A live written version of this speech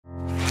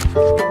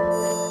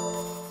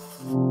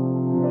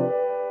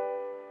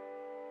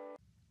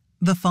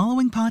The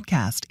following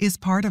podcast is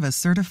part of a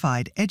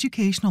certified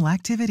educational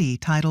activity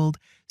titled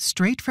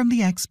Straight from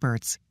the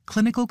Experts,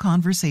 Clinical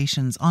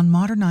Conversations on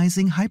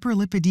Modernizing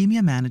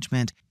Hyperlipidemia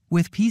Management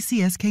with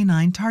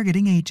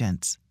PCSK9-Targeting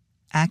Agents.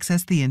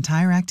 Access the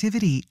entire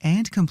activity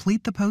and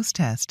complete the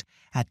post-test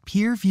at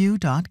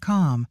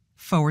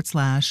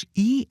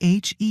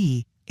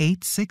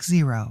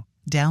peerview.com/EHE860.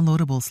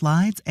 Downloadable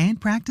slides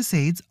and practice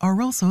aids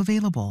are also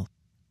available.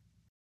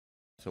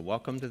 So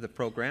welcome to the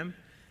program.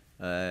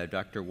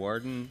 Dr.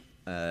 Warden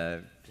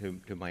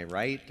to my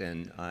right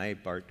and I,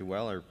 Bart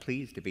Duell, are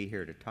pleased to be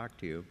here to talk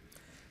to you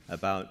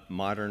about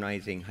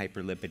modernizing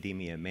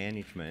hyperlipidemia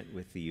management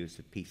with the use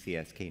of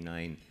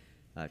PCSK9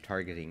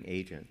 targeting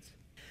agents.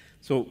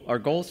 So our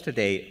goals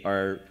today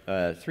are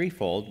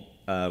threefold.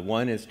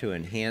 One is to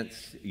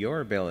enhance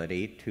your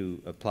ability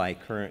to apply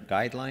current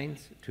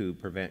guidelines to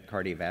prevent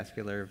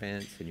cardiovascular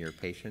events in your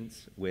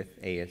patients with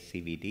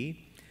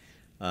ASCVD.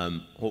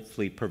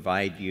 Hopefully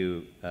provide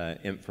you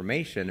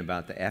information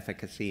about the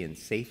efficacy and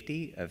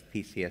safety of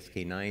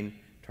PCSK9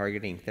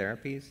 targeting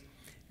therapies,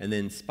 and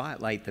then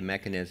spotlight the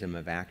mechanism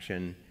of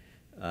action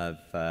of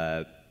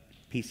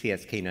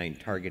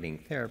PCSK9 targeting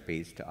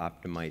therapies to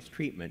optimize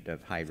treatment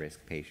of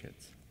high-risk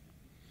patients.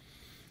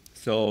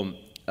 So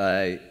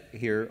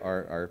here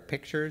are our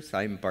pictures.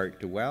 I'm Bart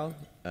Duell.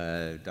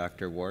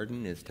 Dr.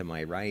 Warden is to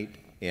my right,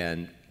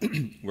 and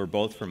we're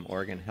both from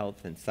Oregon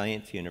Health and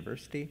Science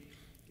University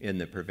in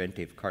the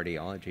preventive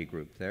cardiology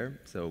group there.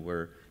 So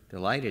we're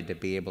delighted to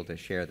be able to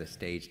share the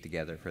stage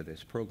together for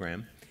this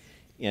program.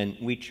 And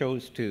we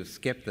chose to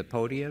skip the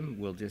podium.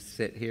 We'll just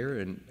sit here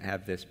and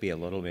have this be a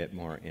little bit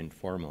more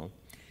informal.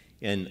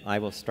 And I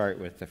will start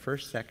with the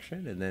first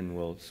section, and then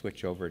we'll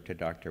switch over to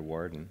Dr.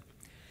 Warden.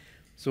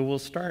 So we'll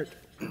start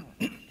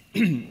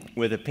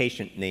with a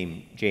patient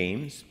named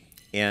James.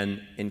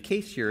 And in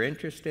case you're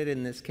interested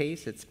in this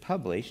case, it's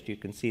published. You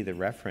can see the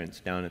reference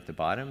down at the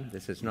bottom.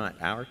 This is not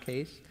our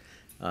case.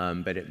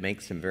 But it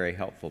makes some very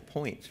helpful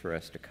points for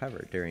us to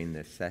cover during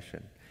this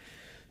session.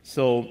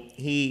 So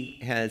he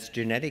has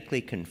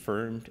genetically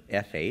confirmed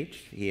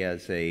FH. He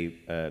has a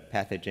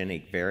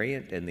pathogenic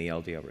variant in the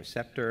LDL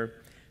receptor.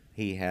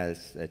 He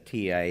has a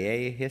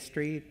TIA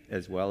history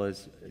as well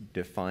as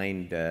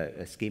defined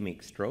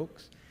ischemic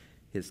strokes.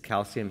 His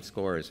calcium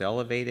score is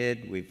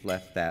elevated. We've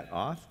left that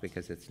off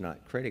because it's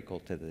not critical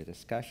to the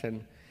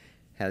discussion.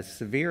 Has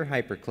severe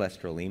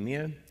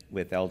hypercholesterolemia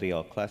with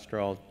LDL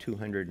cholesterol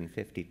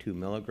 252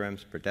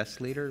 milligrams per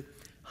deciliter,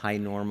 high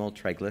normal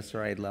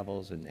triglyceride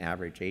levels and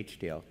average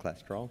HDL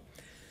cholesterol.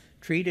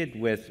 Treated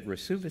with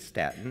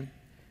rosuvastatin,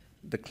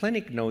 the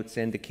clinic notes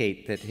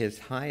indicate that his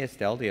highest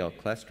LDL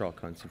cholesterol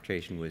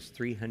concentration was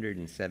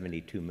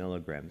 372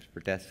 milligrams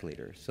per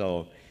deciliter.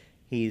 So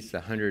he's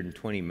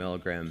 120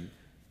 milligram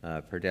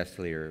per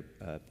deciliter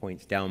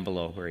points down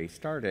below where he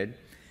started.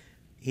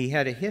 He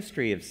had a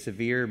history of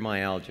severe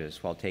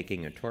myalgias while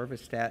taking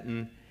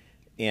atorvastatin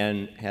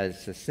and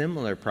has a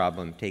similar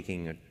problem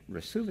taking a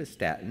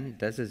rosuvastatin,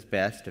 does his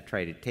best to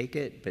try to take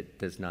it, but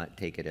does not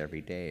take it every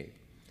day.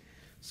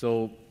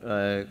 So,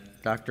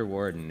 Dr.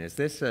 Warden, is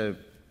this a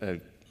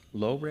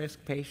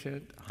low-risk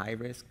patient,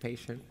 high-risk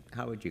patient?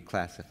 How would you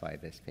classify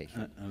this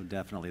patient? Oh,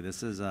 definitely.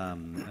 This is a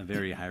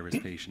very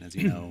high-risk patient, as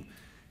you know.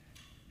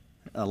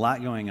 A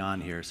lot going on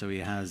here. So he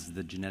has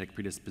the genetic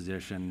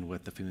predisposition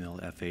with the female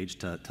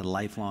FH to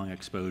lifelong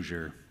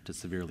exposure to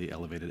severely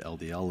elevated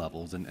LDL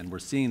levels. And we're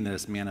seeing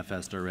this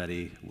manifest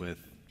already with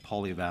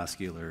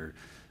polyvascular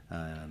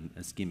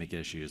ischemic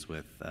issues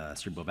with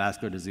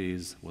cerebrovascular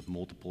disease, with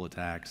multiple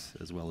attacks,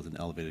 as well as an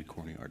elevated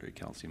coronary artery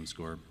calcium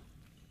score.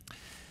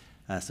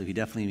 So he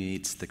definitely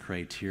meets the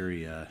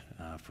criteria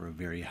for a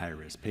very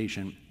high-risk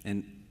patient.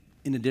 And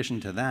in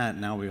addition to that,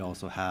 now we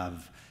also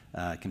have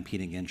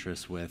competing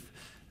interests with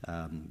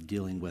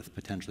dealing with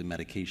potentially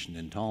medication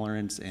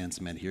intolerance and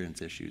some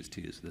adherence issues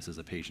too. So this is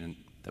a patient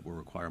that will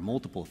require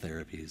multiple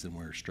therapies, and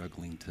we're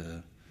struggling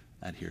to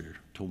adhere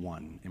to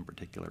one in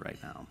particular right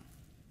now.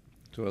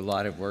 So a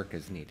lot of work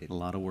is needed. A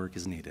lot of work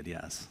is needed,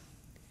 yes.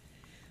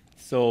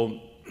 So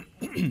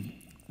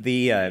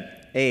the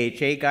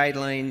AHA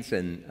guidelines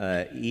and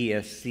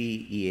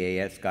ESC,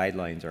 EAS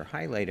guidelines are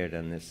highlighted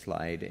on this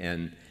slide,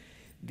 and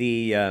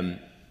the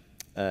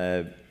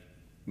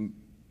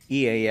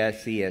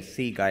EAS,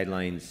 ESC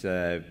guidelines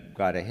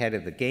got ahead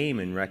of the game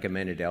and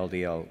recommended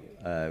LDL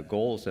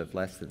goals of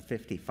less than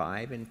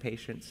 55 in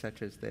patients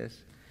such as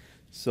this.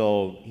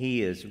 So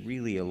he is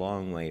really a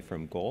long way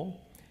from goal.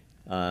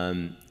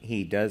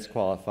 He does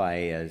qualify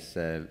as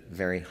a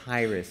very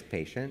high-risk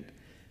patient.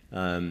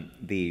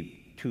 The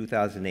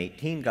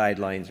 2018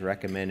 guidelines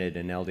recommended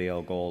an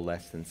LDL goal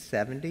less than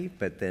 70,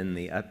 but then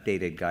the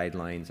updated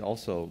guidelines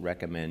also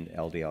recommend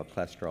LDL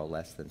cholesterol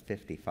less than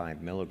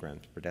 55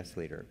 milligrams per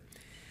deciliter.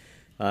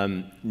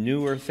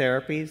 Newer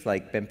therapies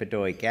like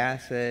bempedoic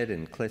acid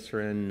and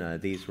glycerin,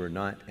 these were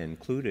not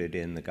included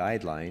in the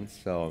guidelines,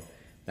 so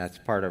that's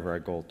part of our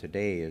goal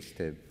today is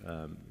to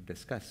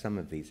discuss some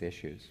of these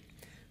issues.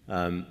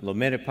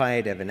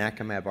 Lomidopide,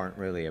 evinacumab aren't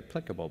really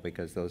applicable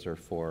because those are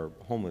for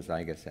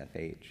homozygous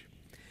FH.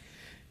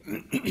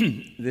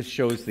 This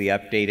shows the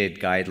updated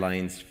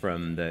guidelines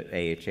from the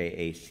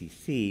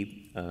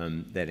AHA-ACC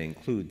that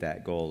include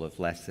that goal of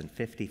less than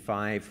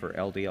 55 for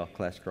LDL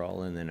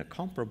cholesterol, and then a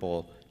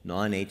comparable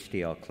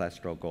non-HDL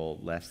cholesterol goal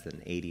less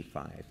than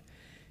 85.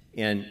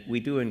 And we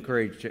do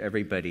encourage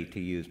everybody to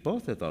use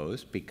both of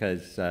those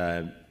because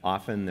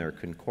often they're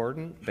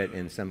concordant, but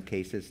in some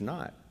cases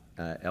not.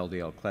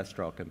 LDL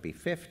cholesterol can be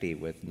 50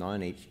 with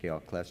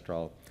non-HDL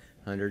cholesterol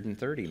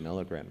 130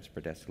 milligrams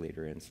per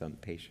deciliter in some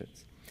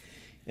patients.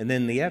 And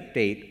then the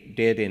update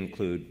did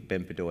include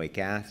bempedoic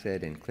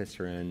acid,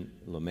 inclisiran,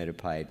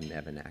 lomidopide, and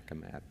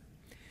evinacumab.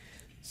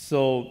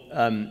 So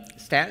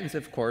statins,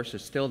 of course, are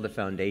still the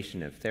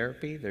foundation of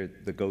therapy. They're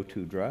the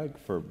go-to drug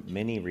for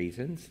many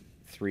reasons.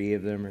 3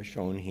 of them are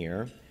shown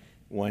here.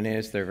 One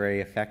is they're very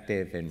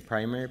effective in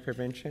primary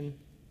prevention,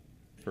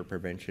 for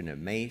prevention of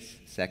MACE,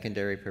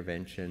 secondary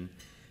prevention,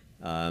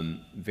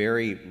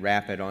 very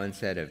rapid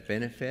onset of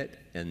benefit,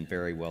 and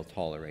very well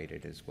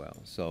tolerated as well.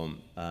 So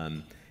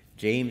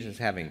James is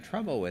having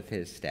trouble with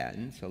his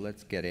statin, so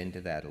let's get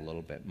into that a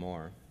little bit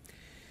more.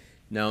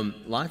 Now,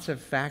 lots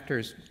of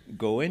factors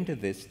go into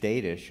this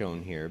data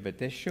shown here, but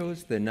this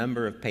shows the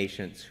number of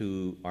patients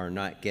who are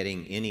not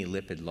getting any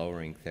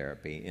lipid-lowering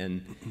therapy.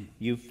 And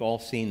you've all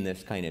seen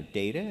this kind of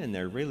data, and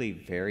they're really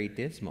very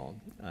dismal.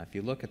 If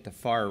you look at the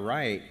far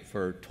right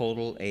for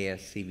total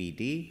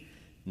ASCVD,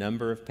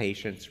 number of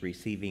patients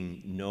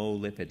receiving no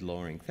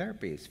lipid-lowering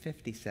therapy is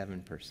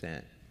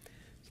 57%.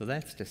 So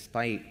that's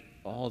despite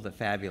all the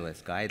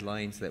fabulous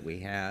guidelines that we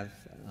have.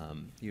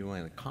 You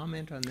want to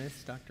comment on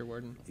this, Dr.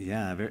 Warden?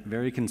 Yeah,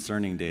 very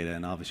concerning data,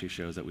 and obviously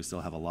shows that we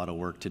still have a lot of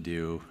work to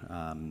do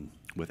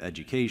with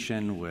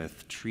education,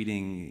 with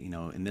treating,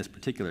 in this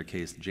particular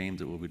case, James,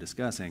 that we'll be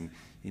discussing,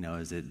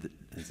 is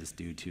this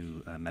due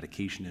to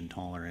medication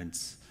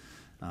intolerance?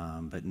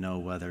 But know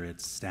whether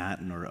it's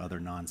statin or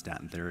other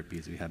non-statin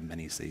therapies, we have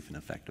many safe and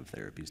effective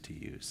therapies to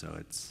use. So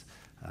it's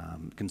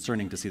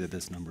concerning to see that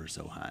this number is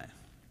so high.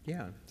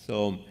 Yeah,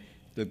 so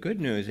the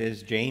good news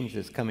is James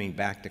is coming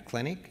back to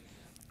clinic,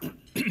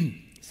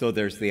 so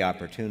there's the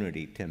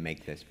opportunity to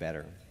make this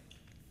better.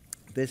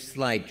 This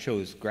slide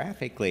shows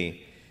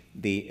graphically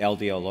the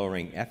LDL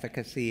lowering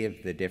efficacy of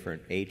the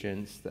different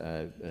agents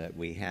that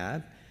we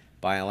have.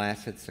 Bile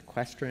acid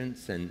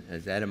sequestrants and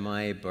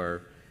ezetimibe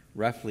are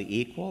roughly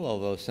equal,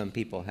 although some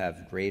people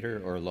have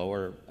greater or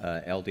lower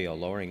LDL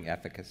lowering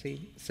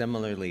efficacy.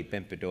 Similarly,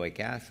 bempedoic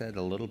acid,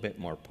 a little bit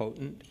more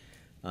potent.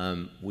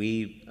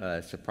 We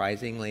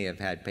surprisingly have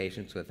had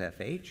patients with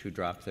FH who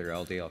drop their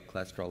LDL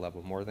cholesterol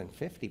level more than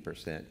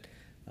 50%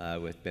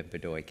 with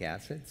bempedoic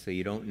acid, so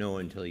you don't know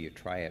until you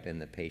try it in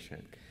the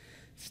patient.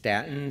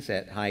 Statins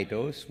at high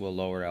dose will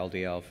lower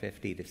LDL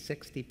 50 to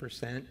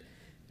 60%,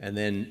 and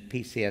then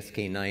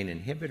PCSK9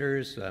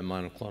 inhibitors,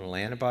 monoclonal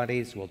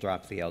antibodies, will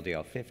drop the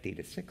LDL 50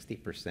 to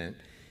 60%,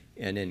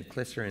 and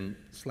inclisiran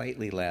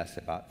slightly less,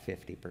 about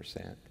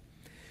 50%.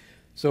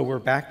 So we're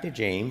back to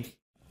James.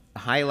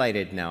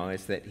 Highlighted now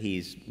is that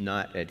he's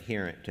not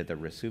adherent to the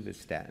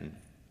rosuvastatin.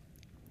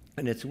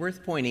 And it's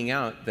worth pointing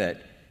out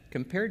that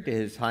compared to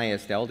his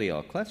highest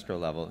LDL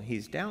cholesterol level,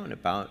 he's down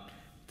about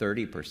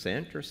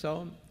 30% or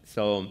so.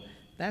 So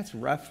that's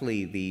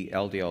roughly the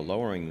LDL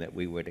lowering that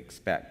we would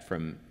expect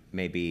from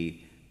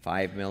maybe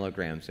 5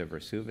 milligrams of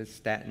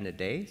rosuvastatin a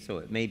day. So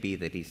it may be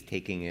that he's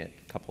taking it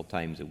a couple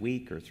times a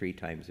week or 3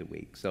 times a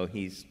week. So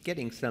he's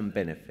getting some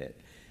benefit,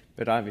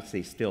 but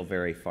obviously still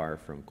very far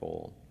from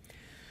goal.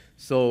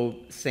 So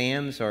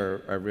SAMs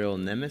are a real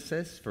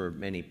nemesis for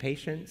many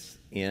patients,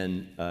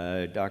 and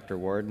Dr.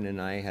 Warden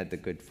and I had the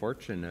good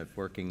fortune of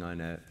working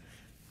on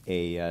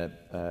a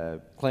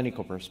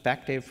clinical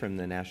perspective from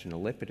the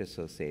National Lipid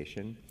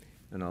Association,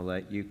 and I'll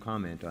let you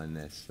comment on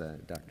this,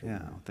 Dr. Yeah,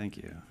 Warden. thank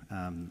you.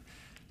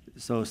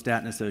 So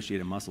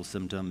statin-associated muscle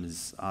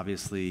symptoms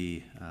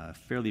obviously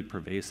fairly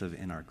pervasive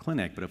in our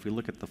clinic, but if we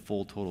look at the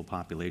full total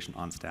population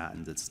on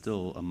statins, it's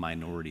still a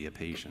minority of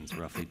patients,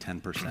 roughly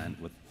 10%,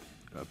 with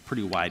a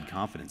pretty wide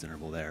confidence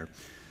interval there.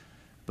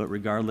 But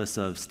regardless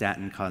of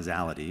statin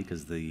causality,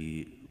 because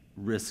the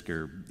risk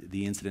or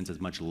the incidence is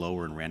much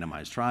lower in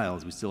randomized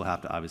trials, we still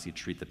have to obviously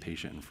treat the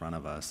patient in front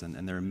of us.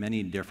 And there are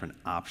many different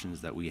options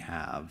that we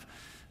have.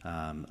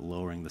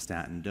 Lowering the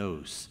statin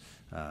dose.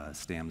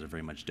 STAMs are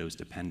very much dose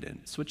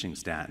dependent. Switching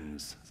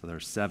statins. So there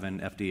are 7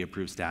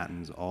 FDA-approved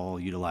statins, all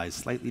utilize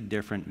slightly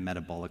different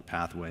metabolic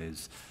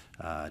pathways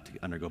to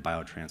undergo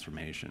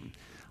biotransformation.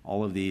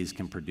 All of these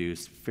can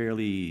produce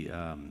fairly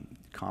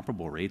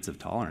comparable rates of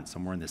tolerance.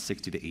 Somewhere in the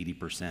 60 to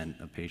 80%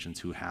 of patients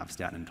who have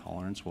statin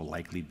intolerance will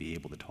likely be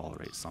able to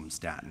tolerate some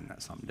statin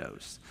at some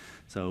dose.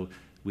 So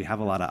we have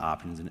a lot of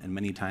options, and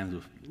many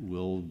times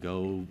we'll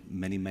go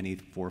many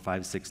 4,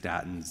 5, 6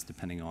 statins,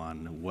 depending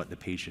on what the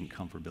patient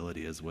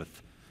comfortability is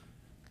with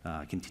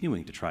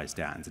continuing to try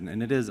statins.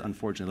 And it is,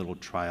 unfortunately, a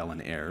little trial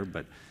and error,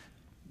 but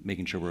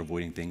making sure we're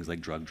avoiding things like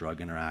drug-drug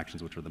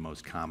interactions, which are the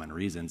most common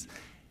reasons.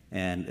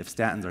 And if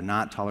statins are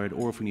not tolerated,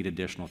 or if we need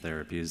additional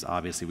therapies,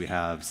 obviously we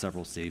have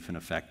several safe and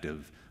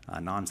effective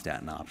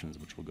non-statin options,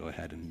 which we'll go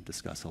ahead and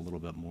discuss a little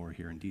bit more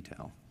here in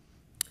detail.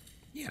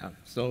 Yeah,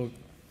 so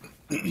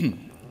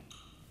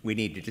we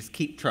need to just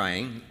keep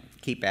trying,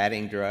 keep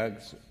adding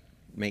drugs,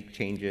 make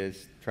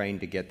changes, trying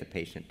to get the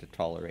patient to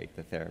tolerate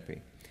the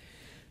therapy.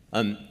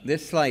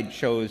 This slide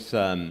shows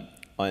on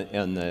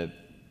the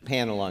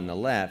panel on the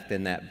left,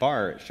 in that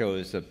bar, it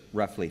shows a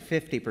roughly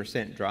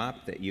 50%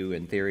 drop that you,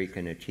 in theory,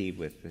 can achieve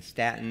with the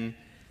statin,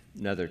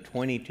 another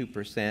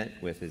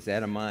 22% with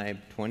ezetimibe,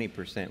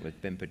 20%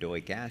 with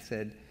bempedoic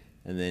acid,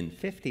 and then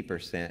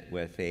 50%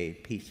 with a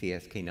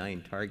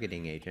PCSK9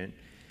 targeting agent.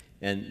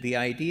 And the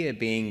idea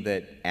being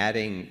that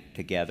adding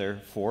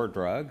together 4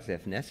 drugs,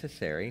 if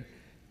necessary,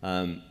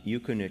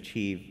 you can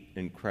achieve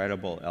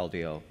incredible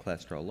LDL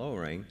cholesterol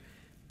lowering,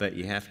 but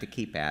you have to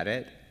keep at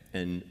it.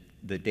 And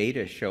the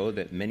data show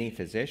that many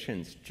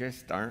physicians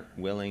just aren't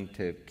willing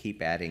to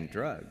keep adding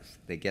drugs.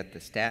 They get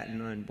the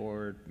statin on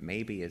board,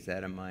 maybe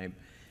ezetimibe,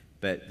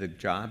 but the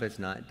job is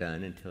not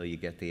done until you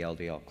get the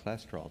LDL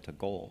cholesterol to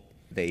goal.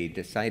 They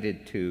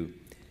decided to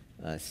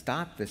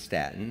stop the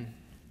statin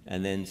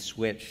and then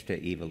switch to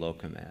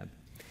evolocumab.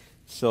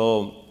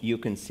 So you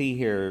can see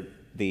here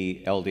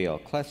the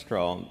LDL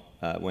cholesterol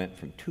went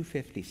from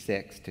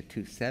 256 to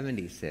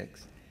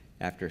 276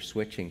 after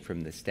switching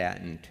from the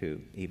statin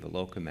to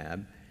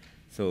evolocumab.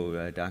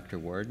 So, Dr.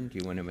 Warden, do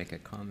you want to make a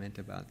comment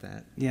about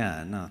that?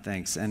 Yeah, no,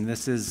 thanks. And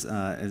this is,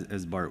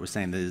 as Bart was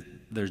saying,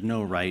 there's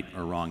no right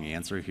or wrong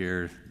answer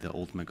here. The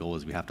ultimate goal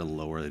is we have to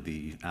lower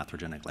the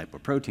atherogenic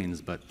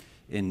lipoproteins, but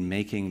in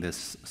making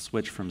this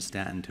switch from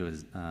statin to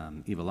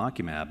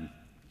evolocumab,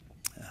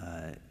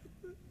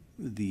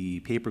 the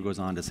paper goes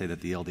on to say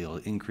that the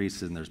LDL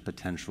increases and there's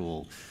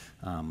potential,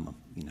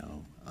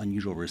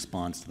 unusual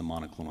response to the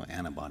monoclonal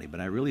antibody.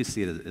 But I really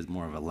see it as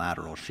more of a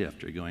lateral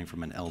shift. You're going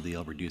from an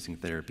LDL reducing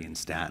therapy in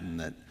statin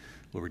that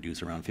will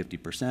reduce around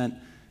 50%,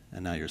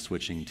 and now you're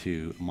switching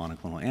to a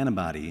monoclonal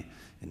antibody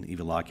in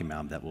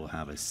evolocumab that will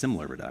have a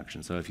similar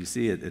reduction. So if you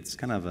see it, it's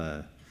kind of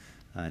a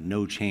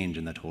no change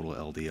in the total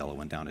LDL. It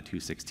went down to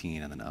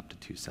 216 and then up to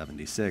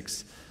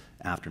 276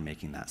 after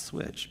making that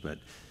switch. But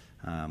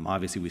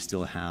obviously, we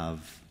still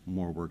have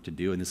more work to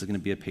do, and this is going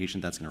to be a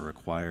patient that's going to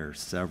require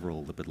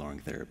several lipid-lowering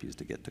therapies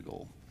to get to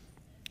goal.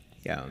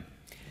 Yeah.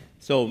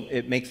 So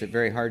it makes it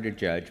very hard to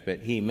judge,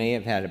 but he may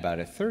have had about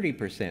a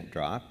 30%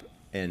 drop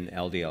in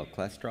LDL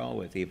cholesterol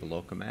with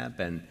evolocumab,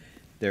 and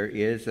there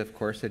is, of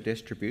course, a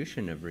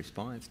distribution of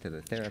response to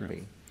the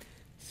therapy.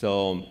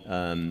 So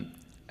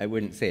I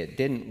wouldn't say it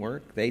didn't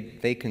work.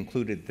 They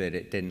concluded that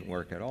it didn't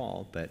work at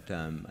all, but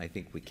I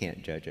think we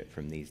can't judge it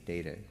from these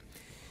data.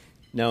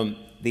 Now,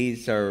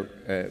 these are,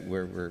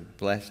 we're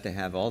blessed to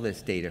have all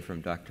this data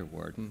from Dr.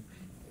 Warden,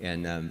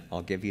 and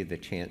I'll give you the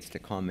chance to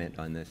comment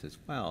on this as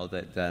well,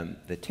 that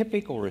the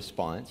typical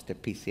response to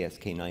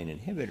PCSK9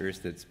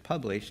 inhibitors that's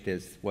published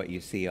is what you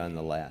see on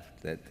the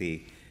left, that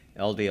the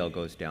LDL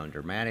goes down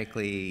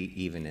dramatically,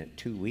 even at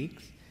 2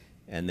 weeks,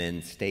 and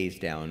then stays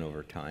down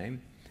over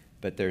time.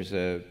 But there's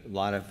a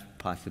lot of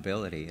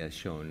possibility, as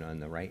shown on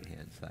the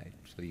right-hand side.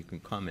 So you can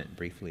comment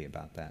briefly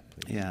about that,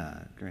 please.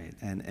 Yeah, great.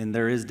 And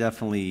there is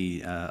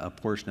definitely a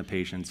portion of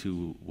patients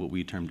who, what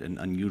we termed an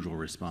unusual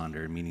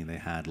responder, meaning they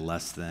had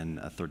less than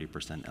a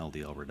 30%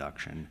 LDL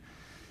reduction.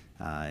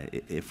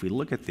 If we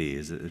look at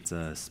these, it's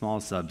a small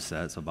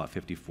subset, so about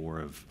 54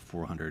 of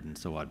 400 and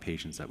so odd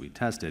patients that we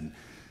tested.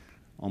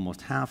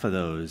 Almost half of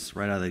those,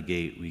 right out of the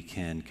gate, we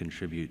can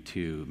contribute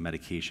to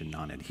medication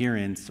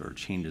non-adherence or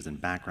changes in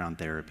background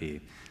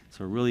therapy.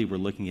 So really, we're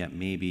looking at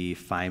maybe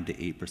 5 to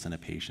 8% of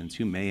patients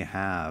who may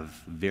have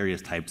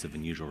various types of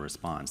unusual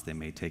response. They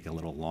may take a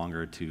little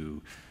longer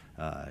to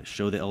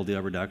show the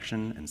LDL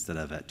reduction. Instead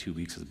of at 2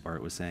 weeks, as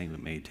Bart was saying,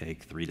 it may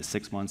take 3 to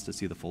 6 months to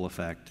see the full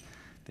effect.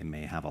 They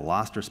may have a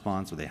lost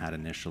response where they had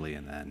initially,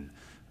 and then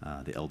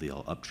the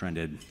LDL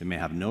uptrended. They may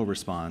have no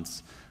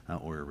response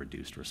or a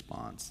reduced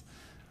response.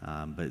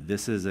 But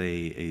this is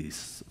a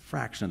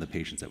fraction of the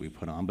patients that we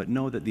put on. But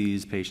know that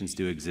these patients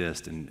do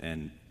exist,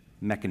 and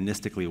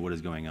mechanistically what is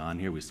going on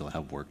here, we still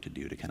have work to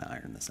do to kind of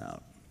iron this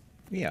out.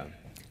 Yeah,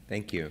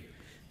 thank you.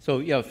 So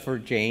yeah, for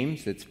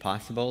James, it's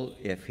possible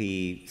if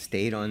he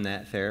stayed on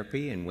that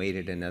therapy and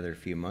waited another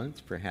few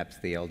months, perhaps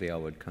the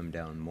LDL would come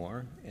down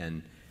more,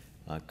 and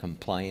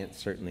compliance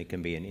certainly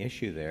can be an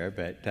issue there.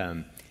 But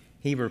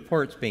he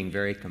reports being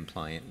very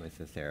compliant with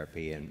the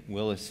therapy, and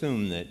we'll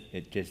assume that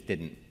it just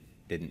didn't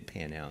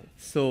pan out.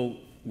 So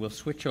we'll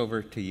switch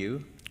over to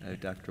you,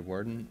 Dr.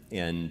 Warden,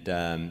 and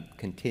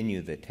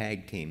continue the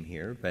tag team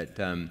here. But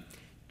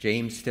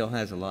James still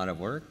has a lot of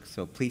work,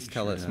 so please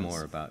tell us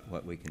more about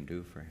what we can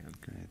do for him.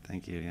 Great,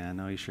 thank you. Yeah,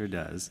 no, he sure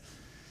does.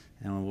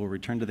 And we'll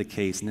return to the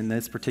case. And in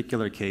this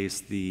particular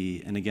case,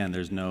 and again,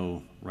 there's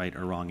no right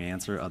or wrong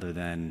answer other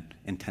than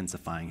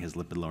intensifying his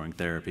lipid-lowering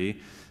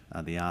therapy.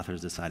 The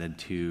authors decided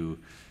to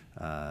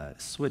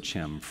switch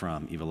him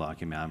from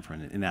evolocumab for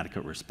an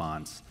inadequate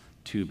response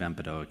to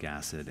bempedoic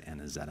acid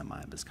and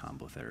ezetimibe as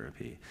combo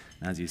therapy.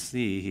 And as you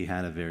see, he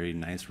had a very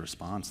nice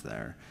response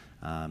there.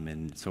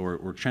 And so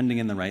we're trending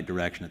in the right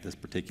direction at this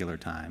particular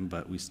time,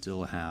 but we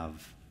still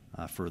have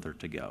further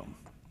to go.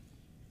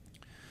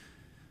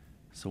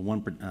 So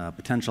one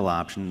potential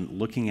option,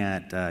 looking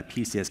at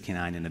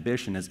PCSK9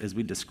 inhibition, as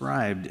we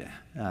described,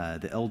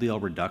 the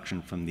LDL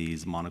reduction from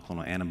these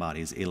monoclonal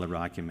antibodies,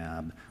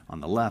 alirocumab on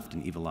the left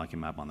and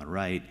evolocumab on the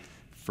right,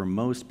 for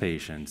most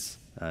patients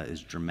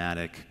is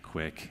dramatic,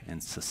 quick,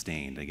 and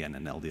sustained. Again,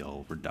 an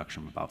LDL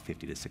reduction of about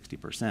 50 to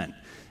 60%.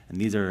 And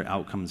these are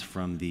outcomes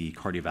from the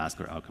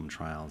cardiovascular outcome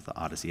trials, the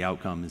Odyssey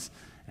outcomes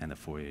and the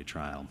Fourier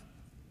trial.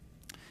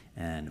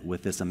 And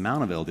with this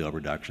amount of LDL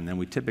reduction, then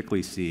we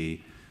typically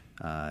see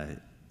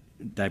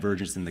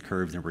divergence in the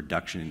curves and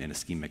reduction in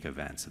ischemic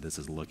events. So this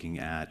is looking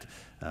at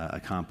a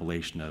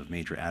compilation of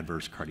major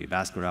adverse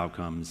cardiovascular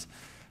outcomes,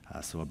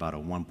 so about a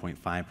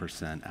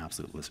 1.5%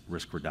 absolute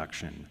risk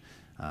reduction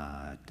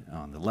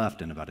on the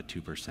left and about a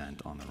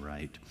 2% on the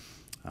right.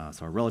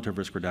 So our relative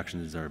risk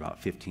reductions are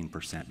about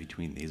 15%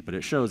 between these, but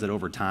it shows that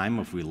over time,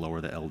 if we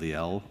lower the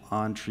LDL,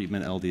 on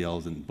treatment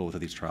LDLs in both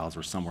of these trials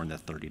were somewhere in the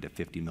 30 to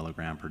 50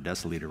 milligram per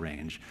deciliter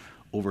range.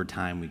 Over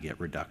time, we get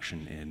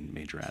reduction in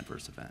major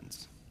adverse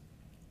events.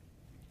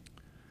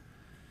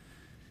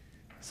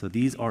 So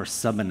these are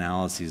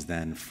sub-analyses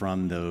then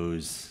from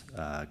those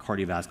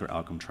cardiovascular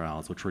outcome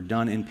trials, which were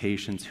done in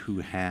patients who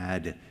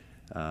had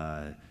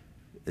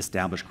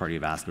established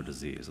cardiovascular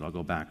disease. And I'll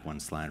go back one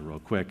slide real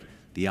quick.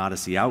 The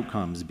Odyssey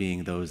outcomes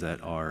being those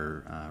that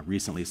are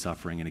recently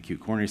suffering an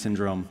acute coronary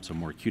syndrome, so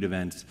more acute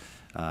events.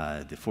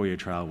 The Fourier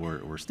trial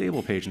were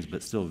stable patients,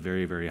 but still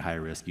very, very high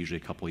risk, usually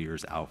a couple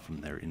years out from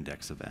their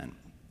index event.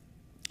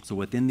 So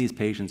within these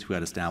patients who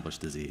had established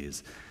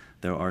disease,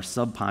 there are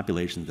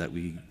subpopulations that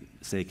we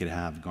say could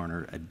have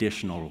garnered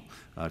additional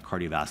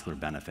cardiovascular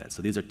benefits.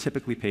 So these are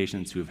typically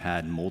patients who have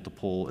had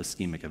multiple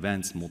ischemic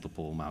events,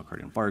 multiple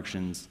myocardial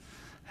infarctions,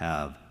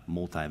 have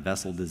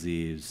multi-vessel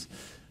disease,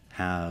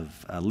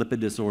 have lipid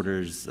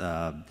disorders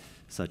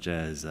such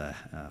as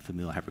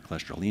familial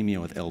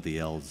hypercholesterolemia with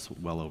LDLs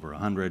well over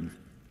 100,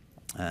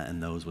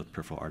 and those with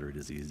peripheral artery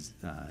disease.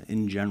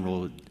 In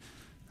general,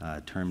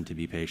 termed to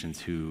be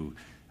patients who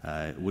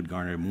would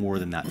garner more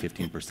than that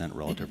 15%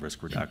 relative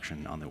risk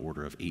reduction on the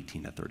order of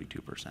 18 to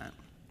 32%. And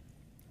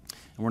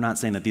we're not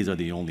saying that these are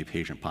the only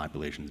patient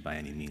populations by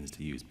any means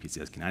to use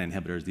PCSK9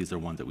 inhibitors. These are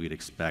ones that we would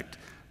expect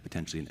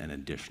potentially an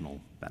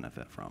additional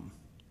benefit from.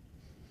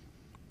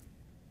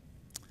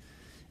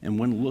 And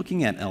when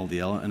looking at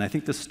LDL, and I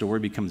think the story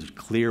becomes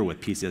clear with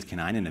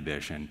PCSK9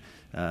 inhibition,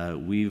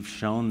 we've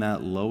shown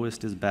that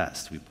lowest is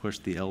best. We push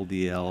the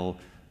LDL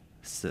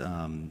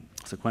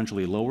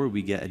sequentially lower,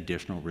 we get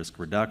additional risk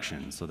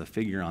reduction. So the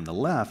figure on the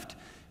left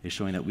is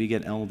showing that we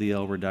get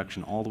LDL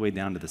reduction all the way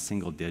down to the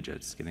single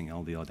digits, getting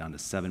LDL down to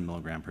 7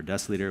 milligram per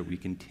deciliter. We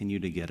continue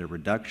to get a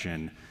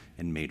reduction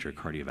in major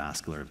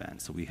cardiovascular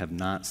events. So we have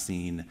not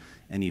seen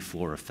any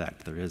floor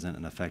effect. There isn't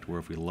an effect where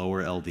if we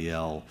lower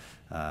LDL,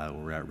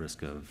 we're at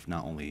risk of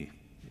not only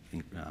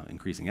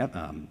increasing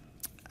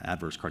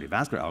adverse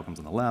cardiovascular outcomes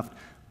on the left,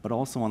 but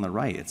also on the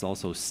right. It's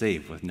also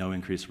safe with no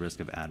increased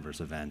risk of adverse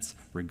events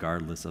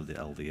regardless of the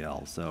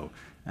LDL. So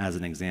as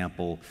an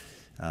example,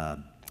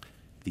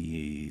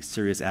 the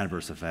serious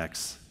adverse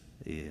effects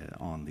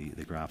on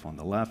the graph on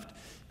the left,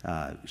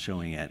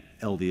 showing at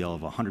LDL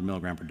of 100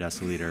 milligram per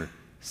deciliter,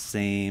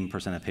 same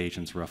percent of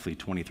patients, roughly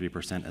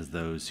 23% as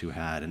those who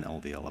had an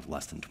LDL of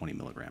less than 20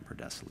 milligram per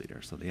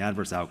deciliter. So the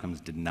adverse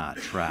outcomes did not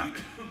track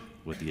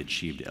with the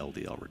achieved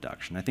LDL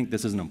reduction. I think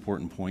this is an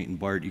important point, and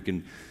Bart, you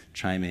can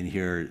chime in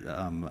here.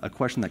 A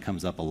question that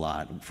comes up a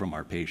lot from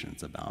our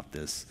patients about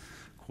this,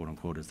 quote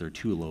unquote, is there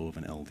too low of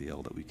an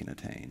LDL that we can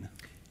attain?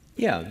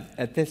 Yeah,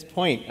 at this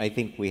point, I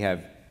think we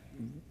have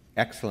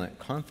excellent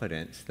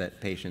confidence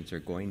that patients are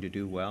going to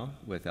do well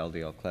with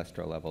LDL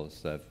cholesterol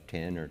levels of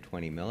 10 or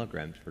 20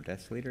 milligrams per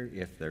deciliter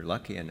if they're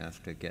lucky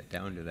enough to get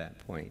down to that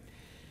point.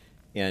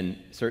 And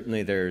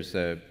certainly there's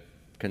a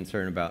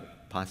concern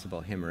about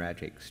possible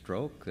hemorrhagic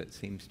stroke that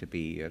seems to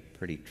be a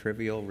pretty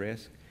trivial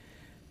risk.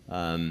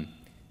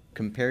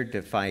 Compared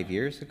to 5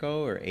 years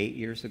ago or 8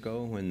 years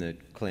ago when the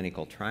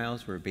clinical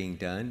trials were being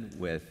done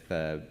with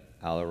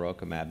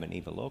alirocumab and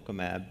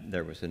evolocumab,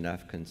 there was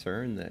enough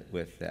concern that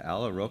with the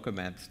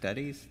alirocumab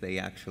studies, they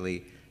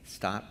actually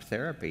stopped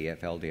therapy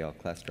if LDL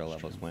cholesterol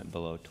levels went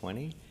below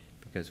 20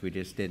 because we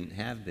just didn't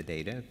have the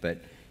data. But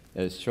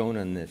as shown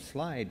on this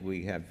slide,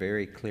 we have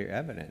very clear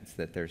evidence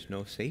that there's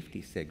no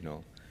safety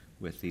signal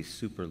with these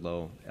super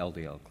low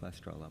LDL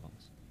cholesterol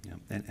levels.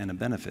 Yeah, and a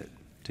benefit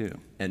too.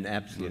 An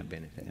absolute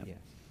benefit, yes.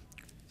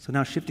 So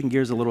now shifting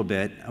gears a little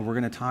bit, we're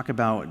going to talk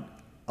about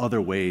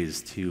other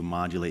ways to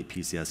modulate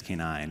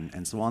PCSK9.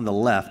 And so on the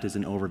left is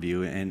an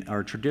overview, and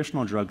our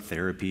traditional drug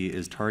therapy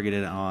is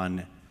targeted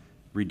on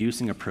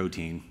reducing a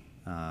protein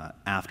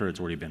after it's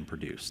already been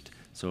produced.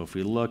 So if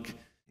we look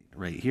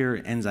right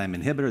here, enzyme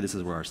inhibitor, this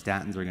is where our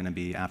statins are going to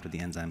be after the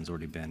enzyme has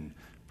already been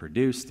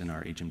produced in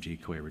our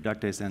HMG-CoA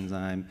reductase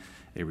enzyme,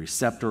 a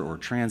receptor or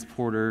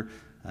transporter,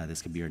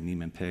 this could be our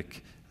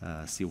Niemann-Pick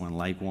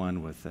C1-like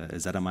one with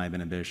ezetimibe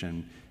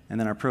inhibition, and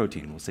then our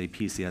protein, we'll say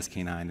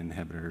PCSK9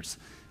 inhibitors.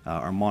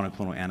 Our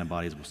monoclonal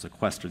antibodies will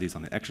sequester these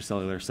on the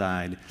extracellular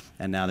side,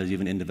 and now there's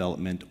even in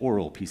development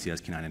oral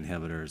PCSK9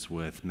 inhibitors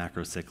with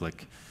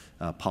macrocyclic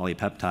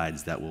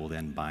polypeptides that will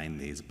then bind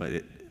these.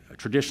 But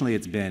traditionally,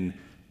 it's been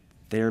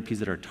therapies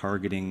that are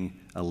targeting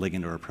a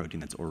ligand or a protein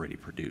that's already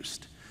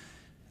produced.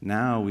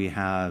 Now we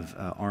have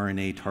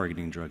RNA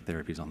targeting drug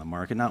therapies on the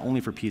market, not only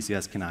for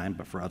PCSK9,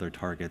 but for other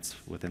targets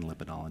within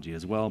lipidology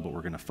as well, but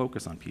we're going to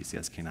focus on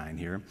PCSK9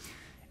 here.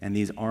 And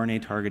these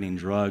RNA targeting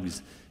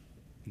drugs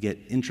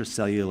get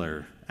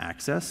intracellular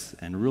access,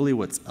 and really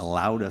what's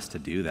allowed us to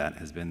do that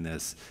has been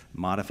this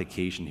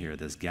modification here,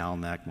 this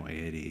GalNAc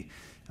moiety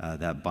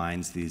that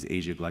binds these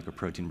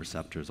Asia-glycoprotein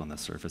receptors on the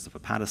surface of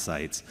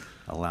hepatocytes,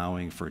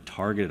 allowing for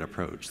targeted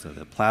approach. So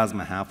the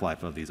plasma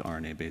half-life of these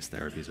RNA-based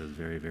therapies is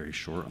very, very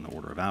short, on the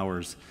order of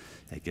hours.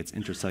 It gets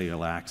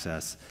intracellular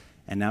access,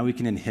 and now we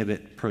can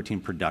inhibit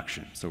protein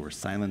production. So we're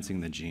silencing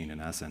the gene in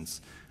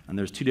essence. And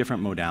there's two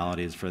different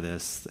modalities for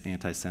this,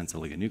 antisense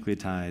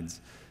oligonucleotides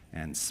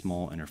and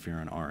small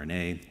interferon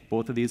RNA.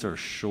 Both of these are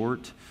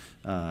short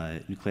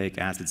nucleic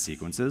acid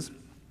sequences.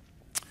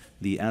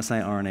 The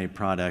siRNA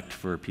product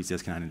for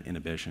PCSK9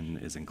 inhibition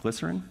is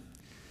inclisiran.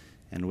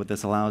 And what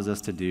this allows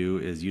us to do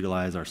is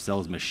utilize our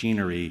cell's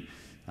machinery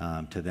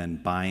to then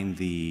bind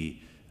the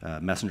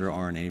messenger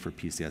RNA for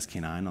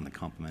PCSK9 on the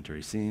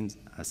complementary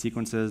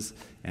sequences,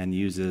 and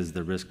uses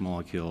the RISC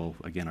molecule,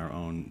 again, our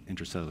own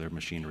intracellular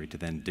machinery, to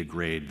then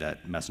degrade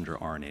that messenger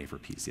RNA for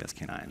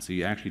PCSK9. So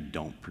you actually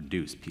don't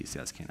produce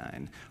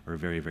PCSK9, or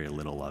very, very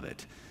little of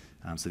it.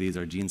 So these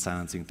are gene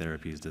silencing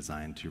therapies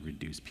designed to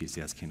reduce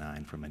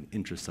PCSK9 from an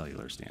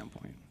intracellular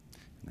standpoint.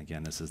 And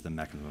again, this is the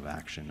mechanism of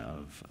action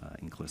of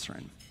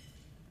inclisiran.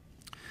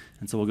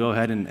 And so we'll go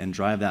ahead and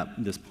drive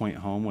this point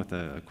home with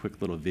a quick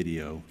little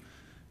video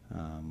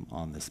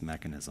on this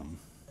mechanism.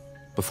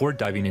 Before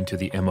diving into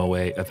the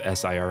MOA of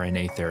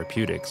siRNA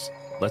therapeutics,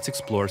 let's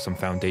explore some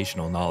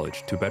foundational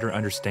knowledge to better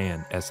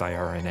understand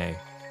siRNA.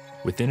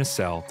 Within a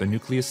cell, the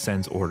nucleus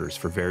sends orders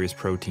for various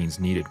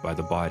proteins needed by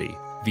the body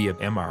via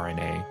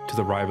mRNA to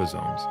the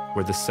ribosomes,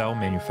 where the cell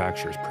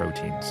manufactures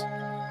proteins.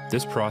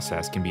 This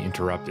process can be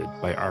interrupted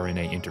by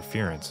RNA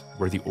interference,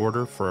 where the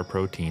order for a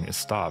protein is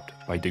stopped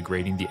by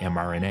degrading the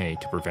mRNA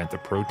to prevent the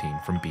protein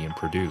from being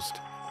produced.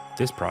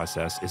 This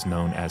process is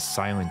known as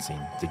silencing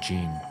the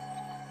gene.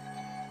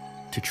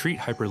 To treat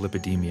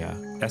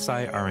hyperlipidemia,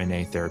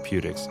 siRNA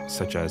therapeutics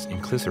such as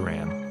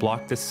inclisiran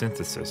block the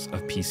synthesis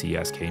of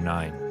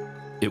PCSK9.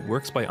 It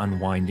works by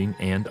unwinding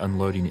and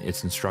unloading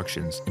its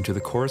instructions into the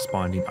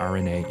corresponding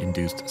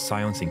RNA-induced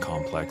silencing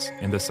complex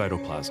in the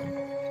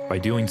cytoplasm. By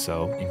doing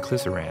so,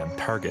 inclisiran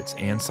targets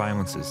and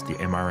silences the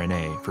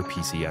mRNA for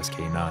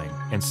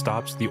PCSK9 and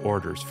stops the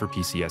orders for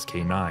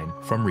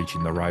PCSK9 from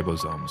reaching the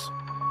ribosomes.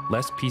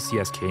 Less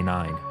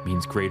PCSK9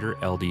 means greater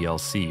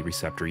LDL-C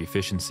receptor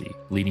efficiency,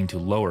 leading to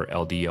lower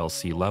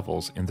LDL-C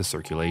levels in the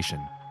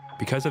circulation.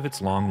 Because of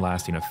its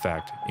long-lasting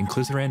effect,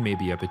 inclisiran may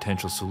be a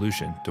potential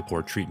solution to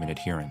poor treatment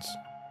adherence.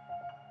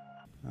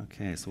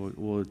 Okay, so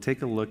we'll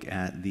take a look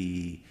at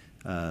the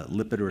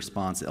lipid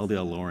response,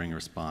 LDL lowering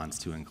response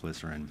to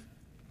inclisiran.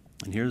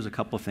 And here's a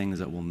couple things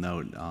that we'll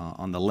note.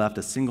 On the left,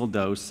 a single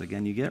dose,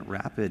 again, you get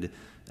rapid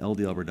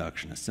LDL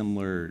reduction, a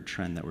similar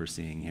trend that we're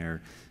seeing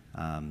here,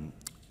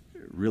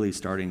 really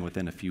starting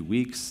within a few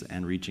weeks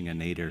and reaching a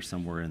nadir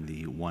somewhere in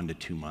the 1 to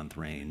 2 month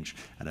range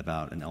at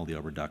about an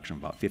LDL reduction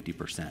of about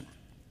 50%.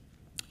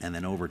 And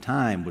then over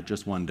time, with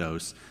just one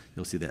dose,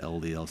 you'll see the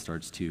LDL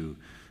starts to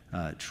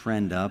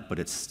trend up, but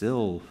it's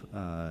still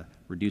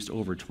reduced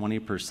over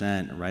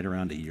 20% right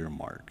around a year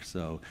mark.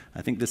 So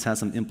I think this has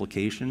some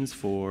implications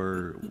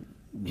for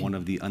one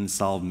of the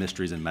unsolved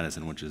mysteries in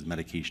medicine, which is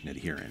medication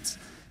adherence.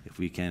 If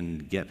we can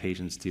get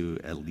patients to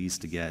at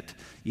least get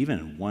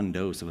even one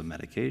dose of a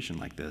medication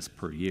like this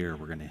per year,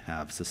 we're going to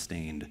have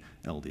sustained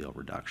LDL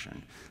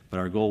reduction. But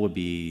our goal would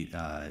be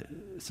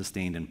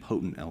sustained and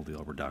potent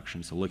LDL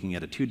reduction. So looking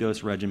at a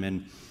 2-dose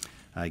regimen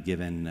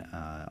given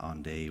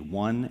on day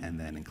 1 and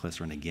then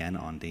inclisiran again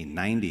on day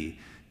 90,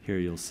 here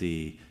you'll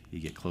see you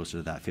get closer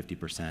to that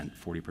 50%,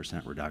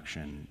 40%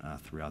 reduction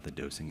throughout the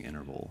dosing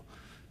interval.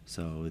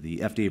 So the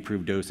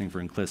FDA-approved dosing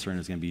for inclisiran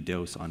is going to be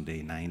dosed on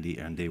day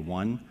 90, on day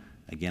 1,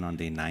 again on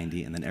day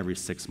 90, and then every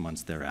 6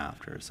 months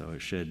thereafter. So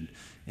it should,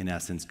 in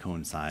essence,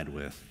 coincide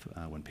with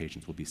when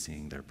patients will be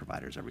seeing their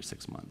providers every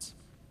 6 months.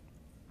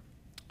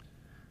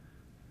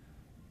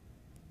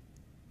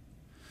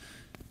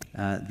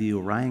 The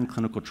Orion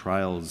clinical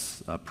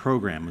trials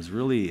program was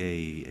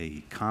really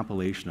a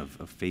compilation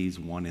of phase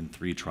 1 and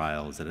 3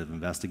 trials that have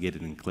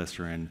investigated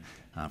inclisiran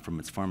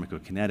from its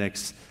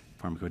pharmacokinetics,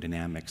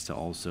 pharmacodynamics, to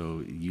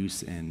also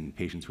use in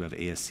patients who have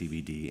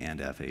ASCVD and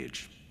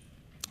FH.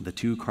 The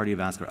 2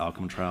 cardiovascular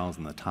outcome trials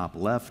on the top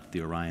left,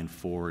 the Orion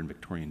 4 and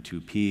Victorian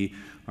 2P,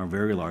 are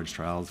very large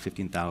trials,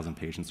 15,000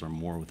 patients or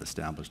more with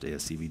established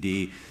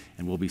ASCVD,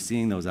 and we'll be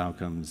seeing those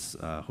outcomes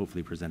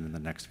hopefully presented in the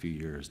next few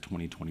years,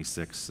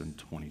 2026 and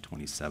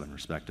 2027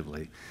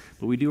 respectively.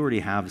 But we do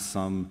already have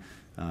some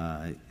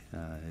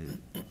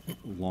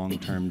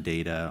long-term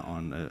data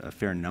on a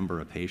fair number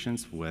of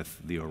patients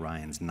with the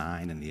Orions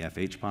 9 in the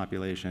FH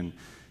population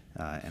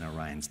and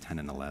Orions 10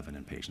 and 11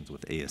 in patients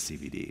with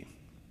ASCVD.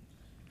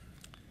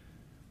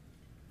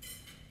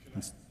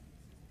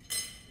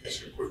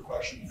 Ask you a quick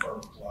question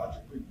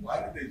pharmacologically.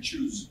 Why did they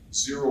choose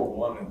 0,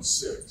 1, and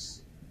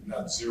 6, and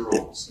not 0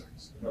 and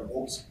 6? And then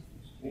what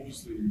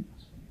was the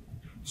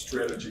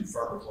strategy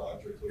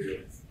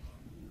pharmacologically of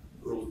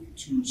early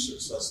 2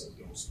 successive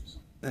doses?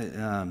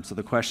 So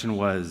the question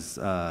was,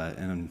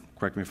 and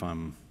correct me if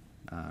I'm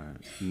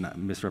not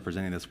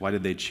misrepresenting this, why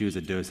did they choose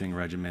a dosing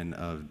regimen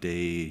of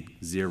day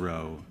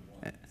 0?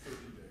 30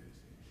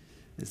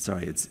 days.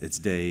 Sorry, it's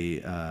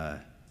day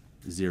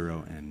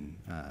 0 and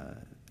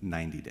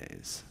 90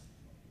 days,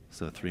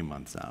 so 3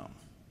 months out.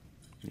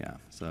 Yeah,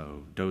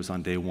 so dose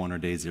on day 1 or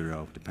day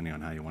 0, depending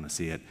on how you want to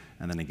see it,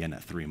 and then again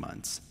at 3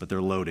 months. But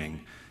they're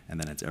loading, and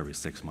then it's every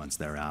 6 months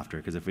thereafter.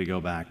 Because if we go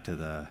back to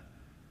the,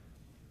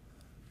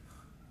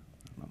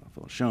 I don't know if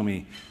it'll show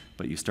me,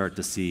 but you start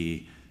to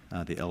see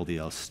the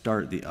LDL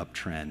start the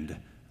uptrend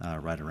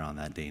right around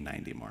that day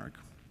 90 mark.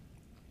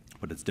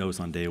 But it's dose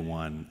on day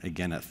 1,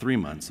 again at 3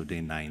 months, so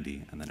day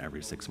 90, and then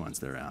every 6 months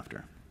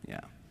thereafter.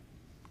 Yeah,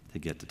 to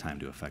get to time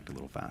to effect a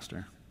little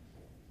faster.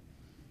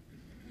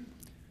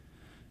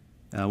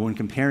 When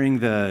comparing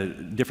the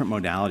different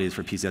modalities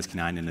for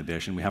PCSK9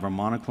 inhibition, we have our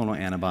monoclonal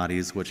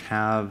antibodies, which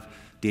have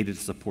data to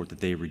support that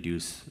they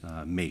reduce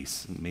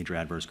MACE, major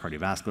adverse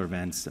cardiovascular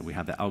events. And we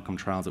have the outcome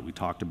trials that we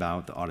talked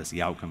about, the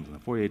Odyssey outcomes and the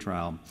Fourier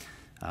trial,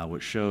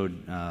 which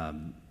showed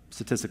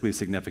statistically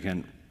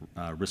significant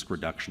risk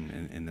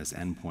reduction in this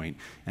endpoint.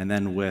 And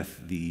then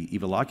with the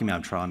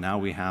evolocumab trial, now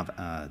we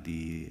have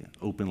the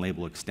open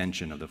label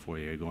extension of the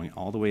Fourier going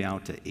all the way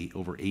out to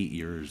over 8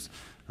 years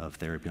of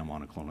therapy on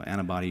monoclonal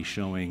antibodies,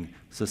 showing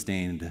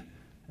sustained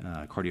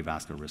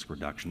cardiovascular risk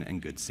reduction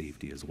and good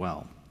safety as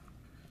well.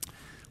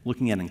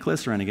 Looking at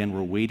inclisiran, again,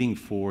 we're waiting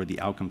for the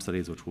outcome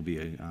studies, which will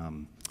be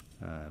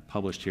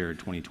published here in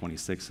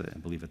 2026, I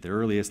believe at the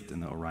earliest,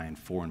 in the Orion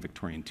 4 and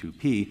Victorian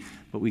 2P,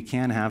 but we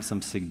can have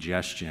some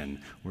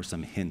suggestion or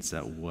some hints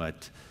at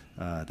what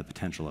the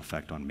potential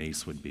effect on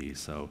MACE would be.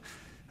 So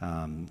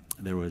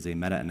there was a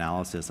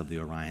meta-analysis of the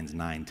Orions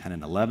 9, 10,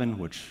 and 11,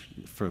 which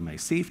from a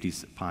safety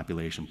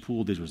population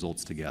pooled these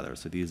results together.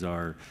 So these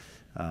are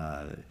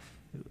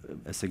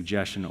a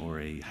suggestion or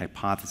a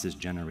hypothesis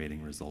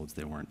generating results.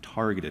 They weren't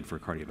targeted for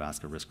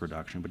cardiovascular risk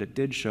reduction, but it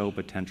did show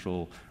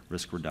potential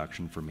risk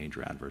reduction for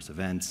major adverse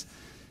events.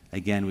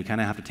 Again, we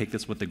kind of have to take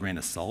this with a grain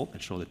of salt.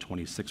 It showed a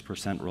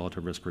 26%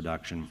 relative risk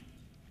reduction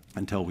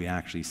until we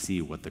actually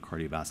see what the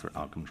cardiovascular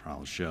outcome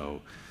trials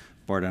show.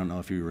 Bart, I don't know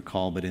if you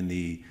recall, but in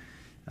the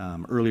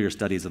earlier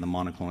studies of the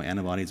monoclonal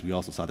antibodies, we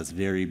also saw this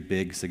very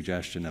big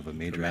suggestion of a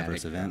major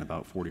adverse event,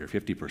 about 40 or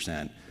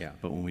 50%. Yeah.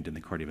 But when we did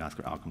the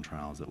cardiovascular outcome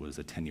trials, it was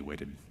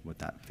attenuated with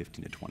that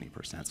 15 to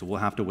 20%. So we'll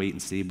have to wait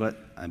and see, but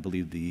I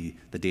believe the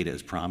data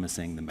is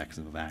promising, the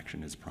mechanism of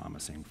action is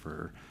promising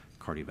for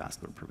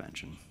cardiovascular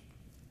prevention.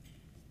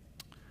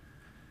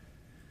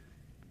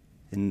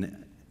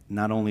 And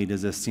not only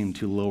does this seem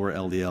to lower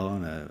LDL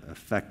in an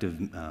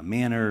effective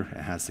manner, it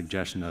has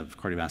suggestion of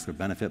cardiovascular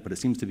benefit, but it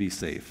seems to be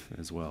safe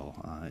as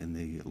well in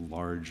the